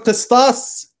 And the word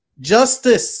qistas,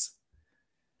 justice.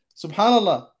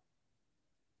 Subhanallah.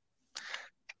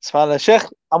 SubhanAllah. Sheikh,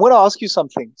 I'm going to ask you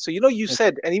something. So, you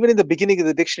said, and even in the beginning of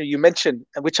the dictionary, you mentioned,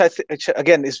 which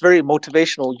again is very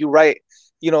motivational. You write,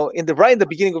 in the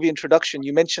beginning of your introduction,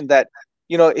 you mentioned that,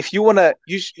 if you want to,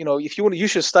 you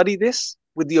should study this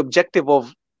with the objective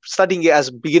of studying it as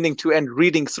beginning to end,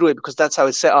 reading through it, because that's how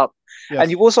it's set up. Yes.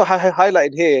 And you've also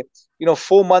highlighted here,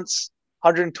 4 months,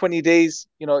 120 days,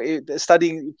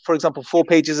 studying, for example, 4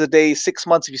 pages a day, 6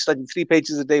 months if you study 3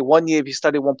 pages a day, 1 year if you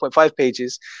study 1.5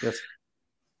 pages. Yes.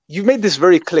 You've made this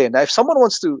very clear. Now, if someone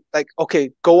wants to,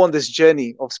 go on this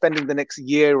journey of spending the next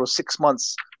year or 6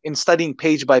 months in studying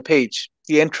page by page,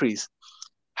 the entries,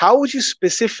 how would you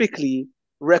specifically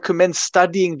recommend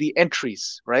studying the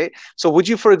entries, right? So would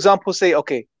you, for example, say,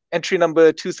 okay, entry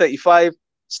number 235,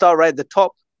 start right at the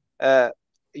top,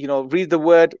 read the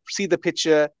word, see the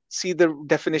picture, see the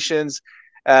definitions,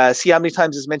 see how many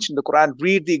times it's mentioned in the Quran,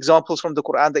 read the examples from the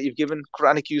Quran that you've given,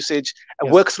 Quranic usage,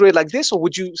 and work through it like this? Or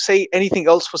would you say anything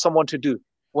else for someone to do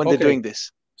when they're doing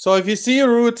this? So if you see a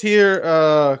root here,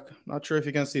 not sure if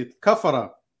you can see it, kafara,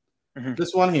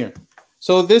 this one here.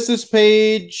 So this is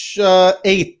page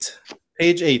 8.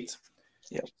 Page 8.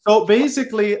 Yeah. So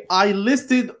basically, I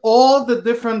listed all the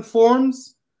different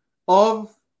forms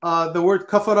of the word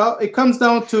kafara. It comes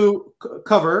down to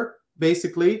cover,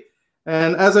 basically.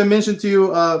 And as I mentioned to you,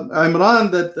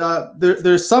 Imran, that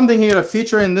there's something here, a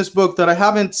feature in this book that I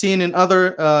haven't seen in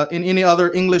any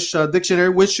other English dictionary,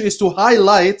 which is to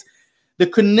highlight the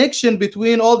connection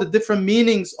between all the different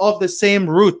meanings of the same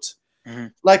root.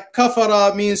 Like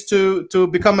kafara means to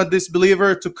become a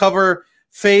disbeliever, to cover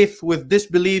faith with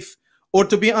disbelief, or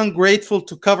to be ungrateful,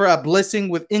 to cover a blessing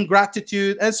with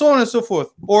ingratitude, and so on and so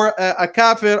forth. Or a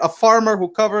kafir, a farmer who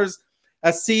covers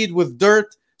a seed with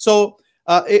dirt. So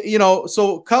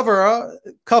so cover,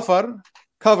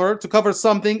 to cover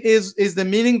something is the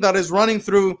meaning that is running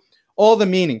through all the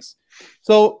meanings.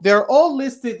 So they're all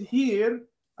listed here.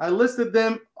 I listed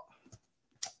them.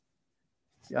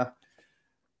 Yeah.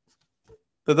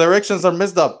 The directions are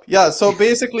messed up. Yeah, so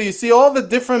basically you see all the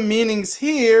different meanings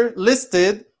here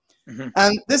listed,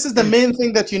 and this is the main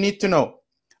thing that you need to know.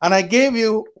 And I gave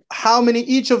you how many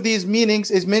each of these meanings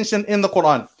is mentioned in the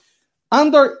Quran.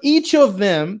 Under each of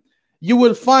them, you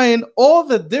will find all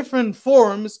the different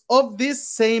forms of this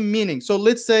same meaning. So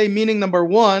let's say meaning number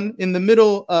 1 in the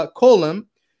middle column,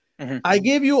 I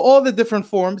gave you all the different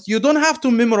forms. You don't have to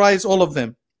memorize all of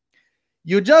them.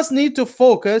 You just need to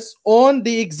focus on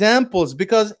the examples,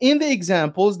 because in the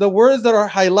examples, the words that are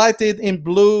highlighted in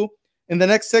blue, in the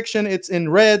next section, it's in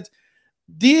red.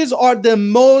 These are the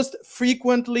most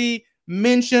frequently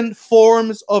mentioned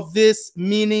forms of this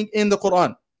meaning in the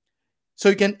Quran. So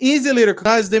you can easily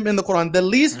recognize them in the Quran. The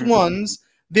least ones,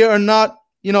 they are not,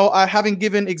 I haven't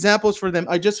given examples for them.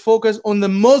 I just focus on the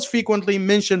most frequently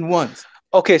mentioned ones.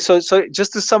 Okay, so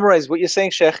just to summarize, what you're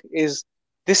saying, Sheikh, is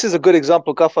this is a good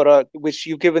example, kafara, which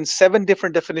you've given 7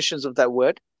 different definitions of that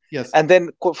word. Yes. And then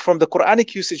from the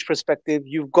Quranic usage perspective,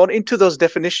 you've gone into those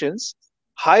definitions,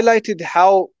 highlighted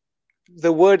how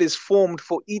the word is formed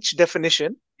for each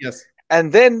definition. Yes.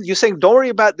 And then you're saying, don't worry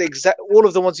about all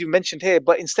of the ones you mentioned here,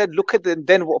 but instead look at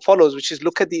then what follows, which is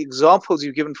look at the examples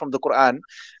you've given from the Quran,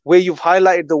 where you've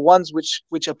highlighted the ones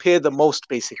which appear the most,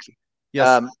 basically.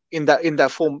 Yes. In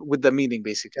that form with the meaning,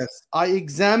 basically. Yes. I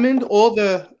examined all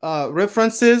the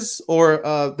references or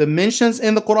the mentions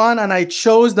in the Quran, and I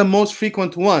chose the most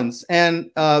frequent ones. And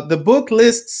the book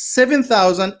lists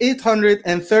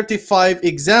 7,835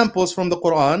 examples from the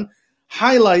Quran,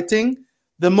 highlighting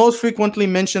the most frequently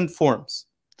mentioned forms.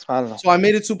 So I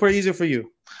made it super easy for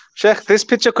you. Sheikh, this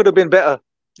picture could have been better.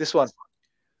 This one.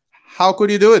 How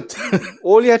could you do it?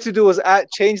 All you had to do was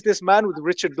change this man with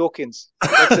Richard Dawkins.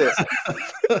 That's it.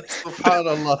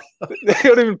 SubhanAllah. They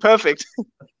would have been perfect.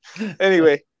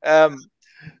 Anyway,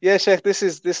 yeah, Sheikh, this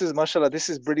is mashallah, this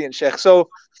is brilliant, Sheikh. So,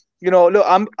 look,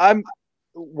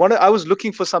 I was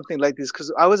looking for something like this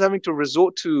because I was having to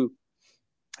resort to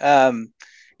um,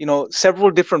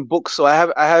 several different books. So I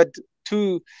had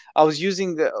two. I was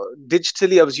using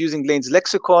digitally. I was using Lane's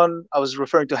lexicon. I was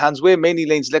referring to Hans Way, mainly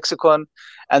Lane's lexicon,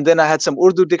 and then I had some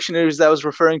Urdu dictionaries that I was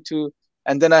referring to,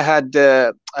 and then I had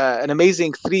an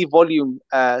amazing 3-volume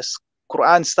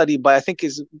Quran study by, I think,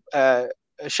 is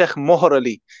Sheikh Mohar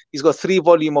Ali. He's got 3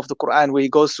 volume of the Quran where he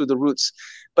goes through the roots.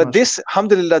 But Mashallah. this,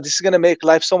 alhamdulillah, this is going to make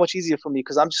life so much easier for me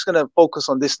because I'm just going to focus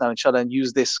on this now, inshallah, and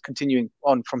use this continuing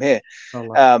on from here.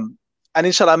 Allah. Um, and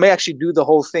inshallah, I may actually do the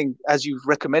whole thing as you've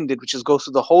recommended, which is go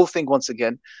through the whole thing once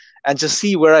again, and just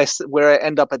see where I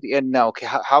end up at the end now. Okay,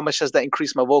 how much has that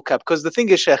increased my vocab? Because the thing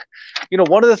is, Sheikh,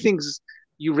 one of the things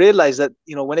you realize that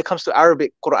when it comes to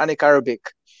Arabic, Quranic Arabic,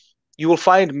 you will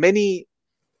find many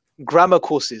grammar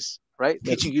courses, right,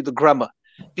 Yes. teaching you the grammar,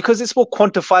 because it's more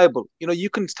quantifiable. You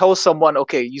can tell someone,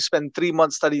 okay, you spend 3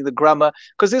 months studying the grammar,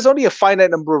 because there's only a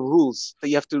finite number of rules that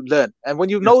you have to learn, and when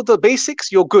you Yes. know the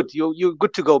basics, you're good. You're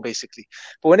good to go, basically.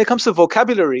 But when it comes to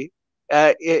vocabulary,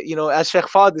 as Sheikh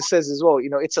Fadil says as well,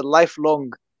 it's a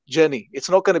lifelong journey. It's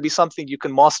not going to be something you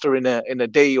can master in a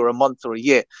day or a month or a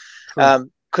year, True.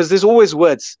 because there's always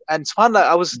words. And subhanallah,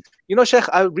 I was, Sheikh,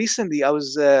 I was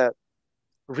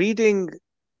reading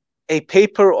a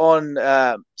paper on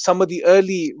some of the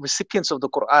early recipients of the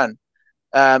Quran,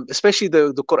 especially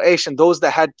the Quraysh and those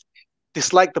that had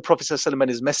disliked the Prophet ﷺ and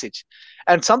his message.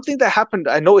 And something that happened,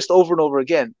 I noticed over and over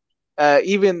again,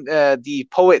 even the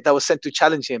poet that was sent to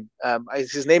challenge him,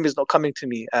 his name is not coming to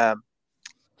me,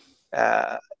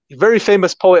 very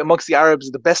famous poet amongst the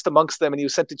Arabs, the best amongst them, and he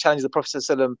was sent to challenge the Prophet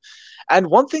ﷺ. And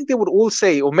one thing they would all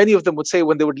say, or many of them would say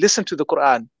when they would listen to the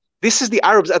Quran, this is the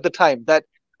Arabs at the time, that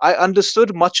I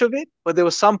understood much of it, but there were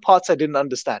some parts I didn't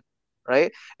understand,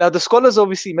 right? Now, the scholars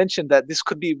obviously mentioned that this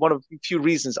could be one of a few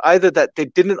reasons, either that they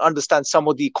didn't understand some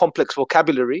of the complex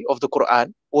vocabulary of the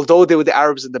Quran, although they were the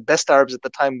Arabs and the best Arabs at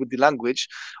the time with the language,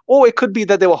 or it could be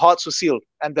that their hearts were sealed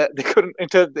and that they couldn't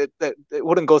interpret, that it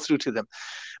wouldn't go through to them.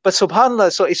 But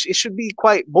subhanAllah, so it should be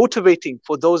quite motivating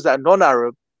for those that are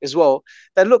non-Arab as well,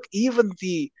 that look, even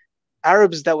the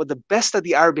Arabs that were the best at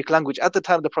the Arabic language at the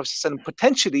time of the Prophet ﷺ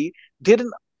potentially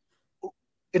didn't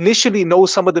initially know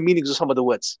some of the meanings of some of the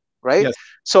words, right? Yes.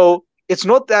 So it's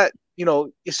not that,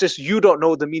 it's just you don't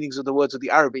know the meanings of the words of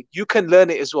the Arabic. You can learn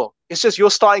it as well. It's just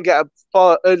you're starting at a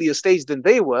far earlier stage than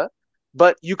they were,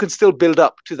 but you can still build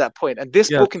up to that point. And this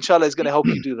book, inshallah, is going to help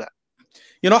you do that.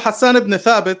 Hassan ibn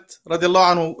Thabit,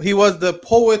 radiallahu anhu, he was the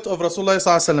poet of Rasulullah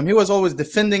sallallahu alaihi wasallam. He was always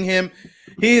defending him.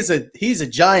 He's a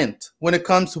giant when it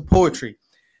comes to poetry.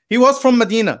 He was from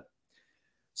Medina.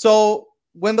 So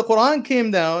when the Quran came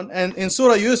down, and in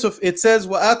Surah Yusuf, it says,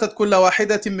 وَآتَتْ كُلَّ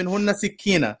وَاحِدَةٍ مِّنْهُنَّ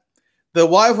سِكِّينًا. The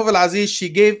wife of Al-Aziz, she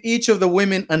gave each of the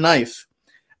women a knife.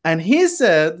 And he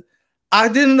said, I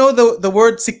didn't know the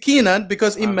word sikinan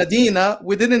because in Medina,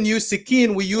 we didn't use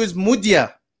sikin, we used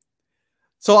mudya.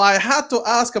 So I had to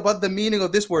ask about the meaning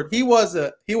of this word. He was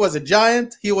a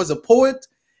giant, he was a poet.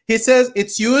 He says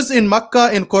it's used in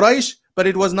Makkah, in Quraysh, but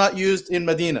it was not used in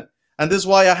Medina. And this is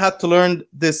why I had to learn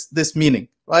this meaning,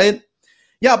 right?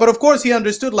 Yeah, but of course he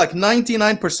understood like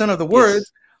 99% of the words,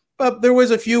 yes. But there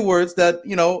was a few words that,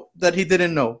 that he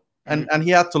didn't know, and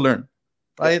he had to learn,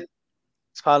 right?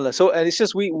 SubhanAllah. So, and it's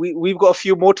just we've got a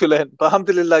few more to learn, but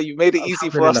alhamdulillah, you've made it easy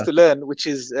for us to learn, which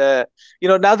is,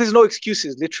 now there's no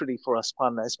excuses literally for us,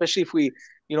 SubhanAllah, especially if we,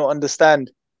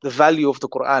 understand the value of the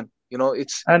Quran.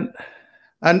 It's and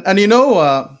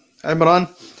Imran,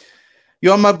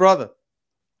 you are my brother,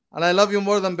 and I love you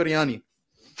more than biryani.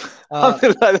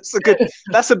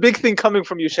 That's a big thing coming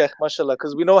from you, Sheikh, mashallah,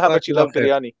 because we know how much you love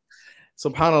biryani.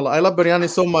 Subhanallah, I love biryani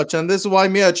so much, and this is why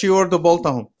me achi ordo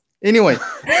bolta hu. Anyway,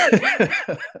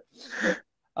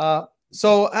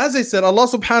 so as I said, Allah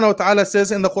subhanahu wa ta'ala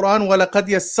says in the Quran, وَلَقَدْ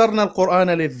يَسَّرْنَا الْقُرْآنَ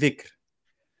لِلذِّكْرِ.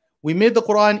 We made the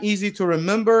Quran easy to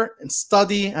remember and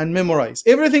study and memorize.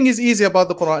 Everything is easy about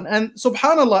the Quran. And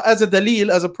subhanallah, as a dalil,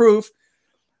 as a proof,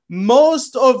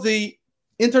 most of the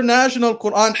international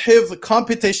Quran hifz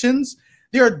competitions,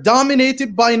 they are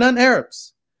dominated by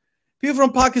non-Arabs. People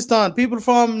from Pakistan, people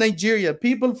from Nigeria,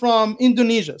 people from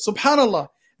Indonesia. Subhanallah,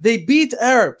 they beat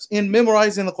Arabs in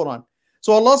memorizing the Quran.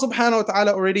 So Allah subhanahu wa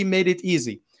ta'ala already made it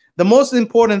easy. The most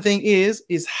important thing is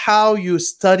how you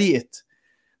study it.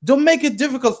 Don't make it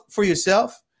difficult for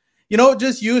yourself.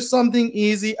 Just use something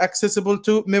easy, accessible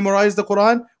to memorize the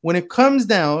Quran. When it comes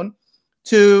down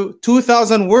to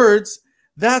 2,000 words,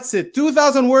 that's it.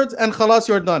 2,000 words and khalas,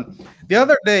 you're done. The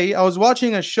other day, I was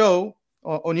watching a show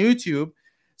on YouTube.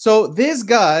 So this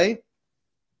guy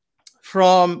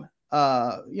from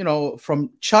from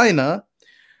China.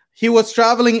 He was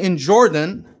traveling in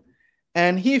Jordan,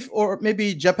 and or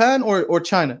maybe Japan or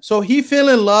China. So he fell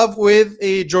in love with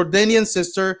a Jordanian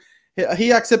sister.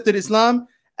 He accepted Islam,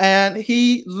 and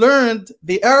he learned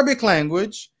the Arabic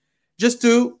language just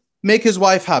to make his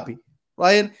wife happy,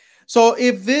 right? So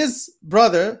if this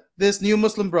brother, this new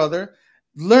Muslim brother,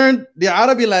 learned the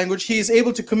Arabic language, he is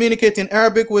able to communicate in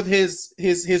Arabic with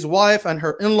his wife and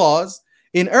her in-laws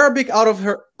in Arabic out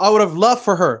of love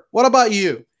for her. What about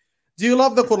you? Do you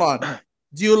love the Quran?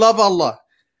 Do you love Allah?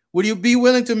 Would you be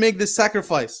willing to make this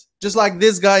sacrifice, just like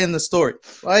this guy in the story,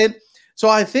 right? So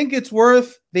I think it's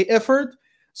worth the effort.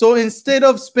 So instead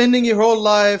of spending your whole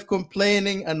life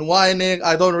complaining and whining,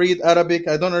 I don't read Arabic,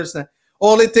 I don't understand.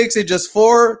 All it takes is just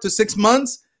 4 to 6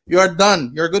 months. You are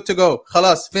done. You're good to go.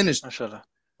 Khalas, finished. MashaAllah.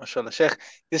 MashaAllah. Sheikh,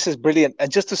 this is brilliant.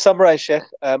 And just to summarize, Sheikh,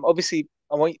 obviously,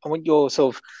 I want you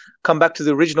sort of come back to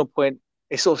the original point,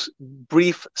 a sort of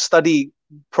brief study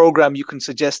program you can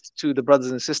suggest to the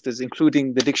brothers and sisters,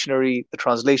 including the dictionary, the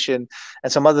translation,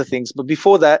 and some other things. But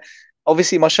before that,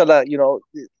 obviously, mashallah,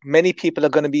 many people are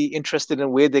going to be interested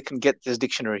in where they can get this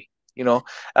dictionary.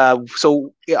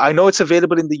 So I know it's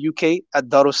available in the UK at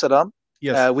Darus Salam.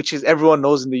 Yes. Which is everyone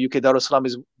knows in the UK, Darus Salam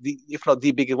is if not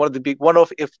the biggest, one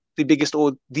of if the biggest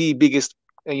or the biggest,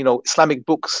 Islamic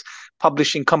books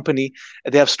publishing company.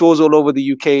 They have stores all over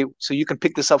the UK, so you can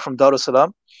pick this up from Darus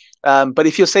Salam. But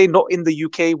if you're saying not in the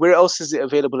UK, where else is it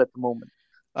available at the moment?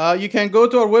 You can go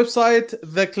to our website,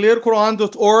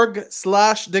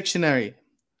 theclearquran.org/dictionary.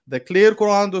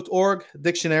 Theclearquran.org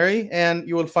dictionary, and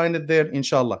you will find it there,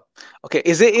 inshallah. Okay,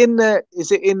 is it in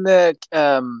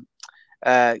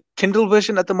Kindle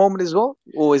version at the moment as well,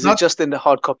 or is it just in the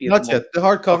hard copy? Not yet, the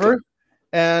hardcover. Okay.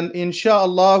 And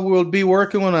inshallah, we will be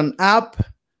working on an app.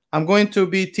 I'm going to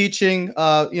be teaching,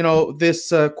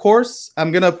 this course.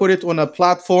 I'm going to put it on a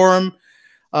platform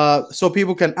so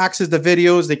people can access the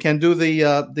videos. They can do the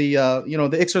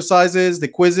exercises, the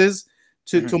quizzes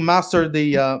to master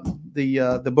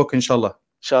the book, inshallah.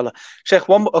 Inshallah. Sheikh,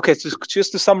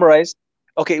 just to summarize.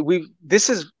 Okay, we've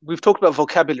talked about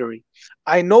vocabulary.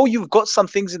 I know you've got some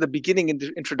things in the beginning in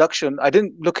the introduction. I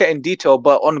didn't look at in detail,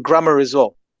 but on grammar as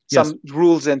well. Some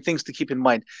rules and things to keep in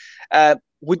mind.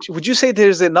 Would you say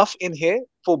there's enough in here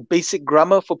for basic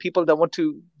grammar for people that want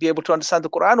to be able to understand the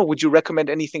Quran, or would you recommend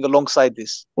anything alongside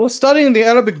this? Well, studying the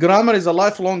Arabic grammar is a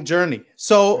lifelong journey.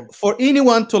 So for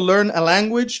anyone to learn a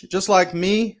language, just like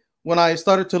me, when I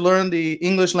started to learn the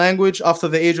English language after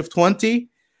the age of 20,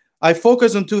 I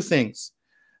focus on two things: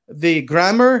 the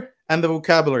grammar and the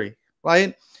vocabulary,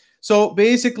 right? So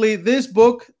basically, this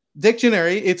book,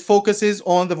 dictionary, it focuses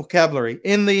on the vocabulary.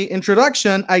 In the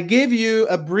introduction, I gave you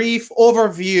a brief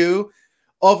overview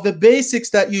of the basics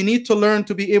that you need to learn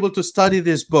to be able to study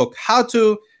this book, how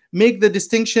to make the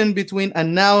distinction between a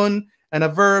noun and a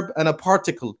verb and a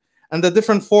particle, and the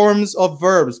different forms of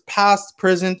verbs, past,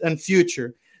 present, and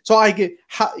future. So I get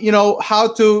how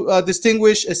to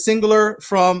distinguish a singular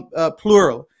from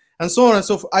plural, and so on and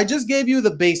so forth. I just gave you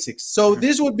the basics. So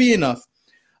this would be enough.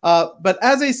 But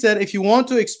as I said, if you want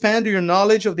to expand your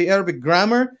knowledge of the Arabic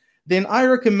grammar, then I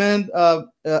recommend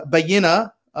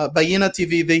Bayina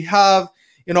TV. They have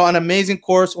an amazing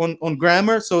course on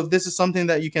grammar. So this is something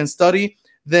that you can study.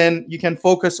 Then you can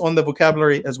focus on the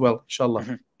vocabulary as well,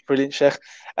 inshallah. Brilliant, Sheikh.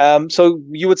 So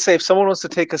you would say if someone wants to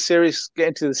get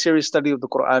into the serious study of the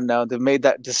Quran now, they've made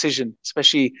that decision,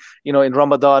 especially in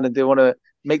Ramadan, and they want to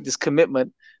make this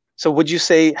commitment. So would you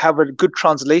say have a good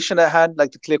translation at hand,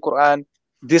 like the Clear Quran,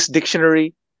 this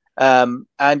dictionary,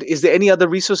 and is there any other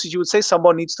resources you would say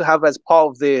someone needs to have as part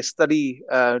of their study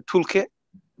toolkit?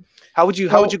 How would you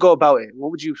go about it?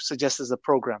 What would you suggest as a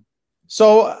program?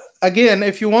 So again,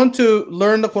 if you want to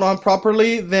learn the Quran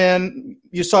properly, then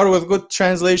you start with good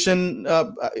translation.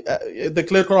 The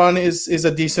Clear Quran is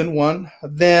a decent one.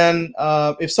 Then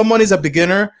if someone is a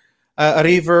beginner, a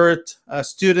revert, a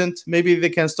student, maybe they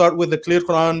can start with the Clear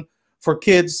Quran for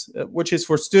kids, which is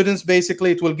for students.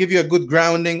 Basically, it will give you a good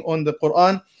grounding on the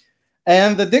Quran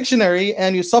and the dictionary,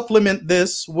 and you supplement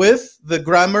this with the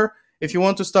grammar. If you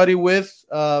want to study with,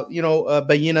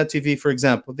 Bayina TV, for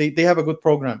example, they have a good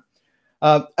program.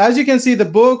 As you can see, the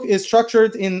book is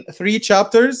structured in 3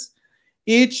 chapters.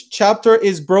 Each chapter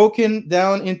is broken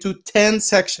down into 10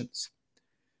 sections.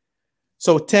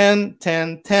 So 10,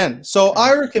 10, 10. So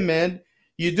I recommend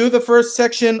you do the first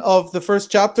section of the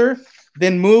first chapter,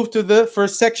 then move to the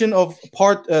first section of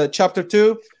chapter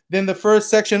 2, then the first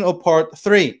section of part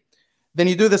 3. Then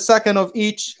you do the second of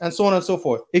each, and so on and so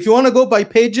forth. If you want to go by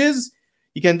pages,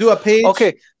 you can do a page.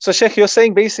 Okay, so Sheikh, you're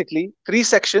saying basically 3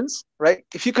 sections, right?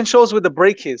 If you can show us where the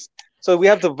break is. So we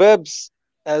have the verbs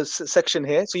section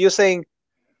here. So you're saying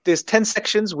there's 10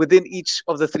 sections within each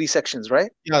of the 3 sections,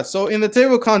 right? Yeah, so in the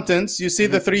table of contents, you see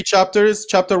the Mm-hmm. 3 chapters,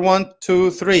 chapter 1,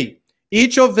 2, 3.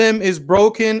 Each of them is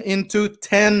broken into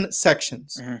 10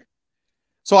 sections. Mm-hmm.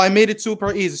 So I made it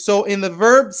super easy. So in the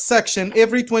verb section,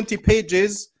 every 20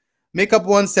 pages make up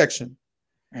one section.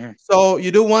 Mm-hmm. So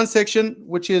you do one section,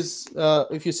 which is,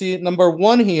 if you see number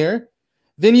 1 here,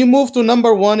 then you move to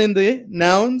number 1 in the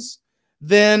nouns,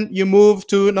 then you move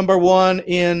to number 1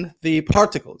 in the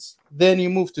particles, then you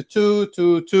move to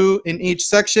 2 in each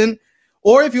section.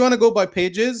 Or if you want to go by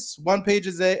pages, 1 page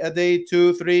a day,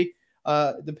 2, 3,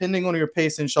 depending on your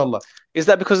pace, inshallah. Is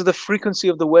that because of the frequency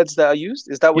of the words that are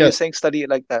used? Is that what you're Yes. saying? Study it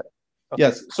like that. Okay.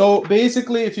 Yes. So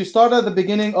basically, if you start at the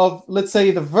beginning of, let's say,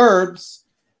 the verbs,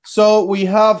 so we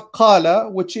have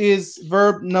qala, which is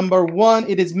verb number 1.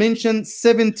 It is mentioned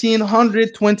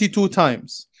 1722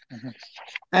 times. Mm-hmm.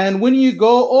 And when you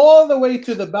go all the way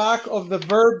to the back of the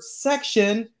verb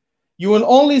section, you will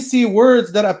only see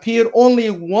words that appear only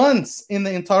once in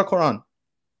the entire Quran.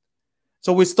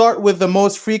 So we start with the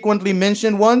most frequently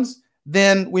mentioned ones,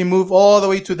 then we move all the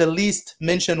way to the least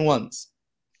mentioned ones,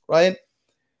 right?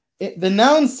 The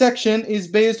noun section is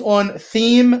based on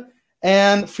theme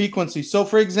and frequency. So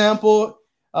for example,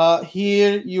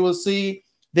 here you will see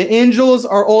the angels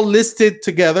are all listed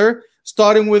together,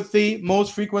 starting with the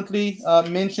most frequently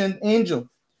mentioned angel.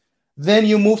 Then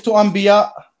you move to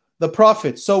Anbiya, the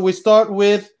prophet. So we start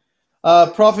with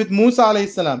Prophet Musa alayhi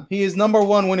salam. He is number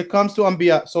 1 when it comes to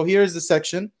Anbiya. So here's the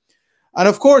section. And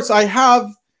of course, I have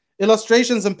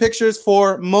illustrations and pictures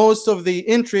for most of the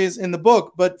entries in the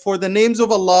book, but for the names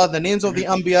of Allah, the names of the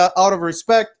Anbiya, out of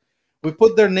respect, we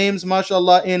put their names,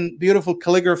 mashallah, in beautiful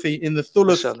calligraphy in the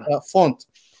Thuluth font.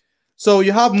 So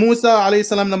you have Musa alayhi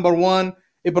salam number 1,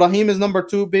 Ibrahim is number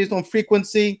 2 based on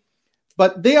frequency,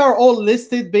 but they are all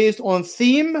listed based on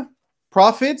theme,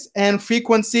 prophets, and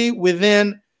frequency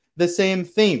within the same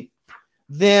theme.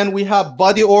 Then we have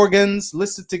body organs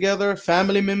listed together,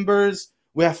 family members,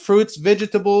 we have fruits,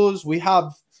 vegetables, we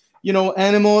have,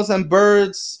 animals and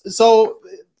birds. So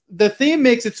the theme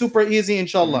makes it super easy,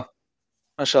 inshallah.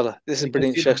 MashaAllah. This is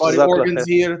brilliant, Sheikh. Sheikh. Body organs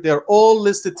here, they're all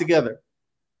listed together.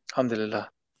 Alhamdulillah.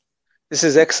 This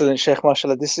is excellent, Sheikh.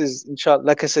 MashaAllah. This is, inshallah,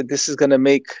 like I said, this is going to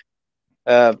make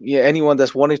anyone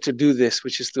that's wanting to do this,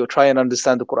 which is to try and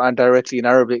understand the Quran directly in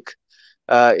Arabic,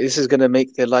 this is going to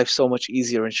make their life so much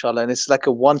easier, inshallah. And it's like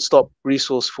a one-stop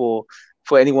resource for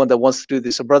anyone that wants to do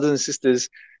this. So brothers and sisters,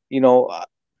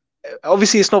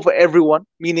 obviously it's not for everyone,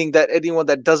 meaning that anyone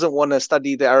that doesn't want to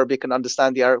study the Arabic and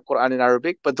understand the Quran in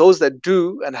Arabic, but those that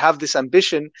do and have this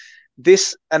ambition,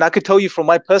 and I could tell you from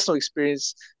my personal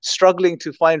experience, struggling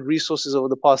to find resources over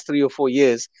the past 3 or 4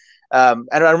 years. And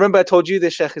I remember I told you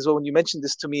this, Sheikh, as well, when you mentioned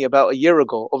this to me about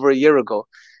over a year ago.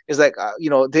 It's like,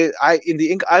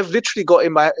 I've literally got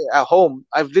at home,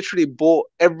 I've literally bought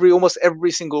almost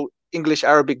every single English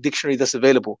Arabic dictionary that's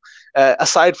available,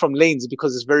 aside from Lane's,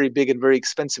 because it's very big and very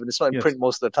expensive and it's not in print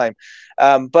most of the time.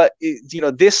 But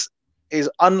this is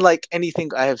unlike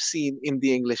anything I have seen in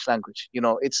the English language.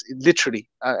 It's literally,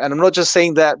 and I'm not just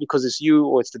saying that because it's you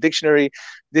or it's the dictionary.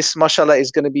 This, mashallah, is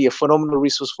going to be a phenomenal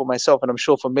resource for myself, and I'm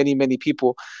sure for many, many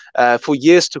people for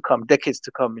years to come, decades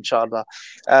to come, inshallah.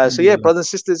 So yeah, brothers and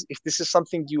sisters, if this is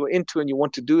something you are into and you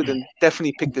want to do, then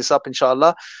definitely pick this up,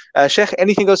 inshallah. Sheikh,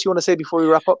 anything else you want to say before we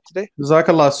wrap up today?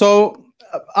 Jazakallah. So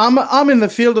I'm in the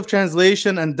field of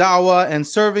translation and da'wah and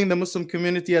serving the Muslim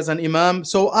community as an imam.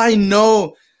 So I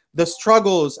know the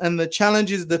struggles and the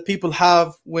challenges that people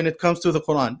have when it comes to the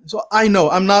Quran. So I know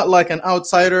I'm not like an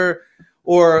outsider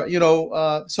or,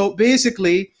 so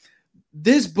basically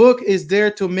this book is there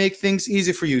to make things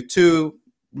easy for you to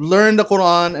learn the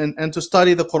Quran and to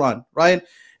study the Quran, right?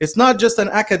 It's not just an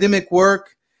academic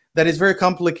work that is very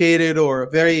complicated or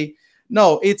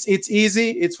no, it's easy.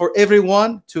 It's for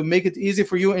everyone to make it easy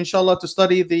for you, inshallah, to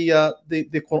study the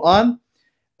Quran.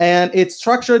 And it's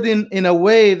structured in a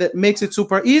way that makes it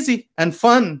super easy and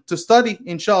fun to study,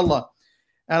 inshallah.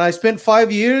 And I spent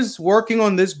 5 years working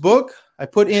on this book. I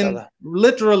put in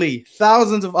literally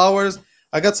thousands of hours.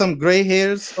 I got some gray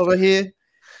hairs over here.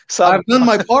 I've done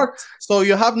my part. So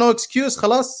you have no excuse,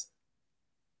 khalas.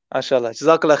 MashaAllah.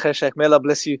 Jazakallah khair, Sheikh. May Allah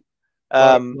bless you.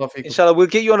 Inshallah, we'll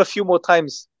get you on a few more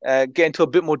times, get into a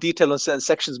bit more detail on certain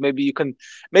sections. Maybe you can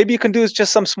do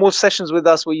just some small sessions with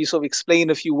us where you sort of explain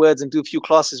a few words and do a few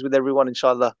classes with everyone,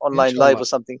 inshallah, online, live or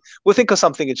something. We'll think of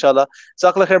something, inshallah.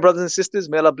 Jazakallah khair, brothers and sisters.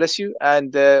 May Allah bless you,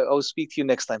 and I'll speak to you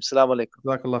next time. Assalamu alaikum.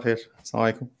 Jazakallah khair.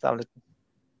 Assalamu alaikum. Assalamu alaikum.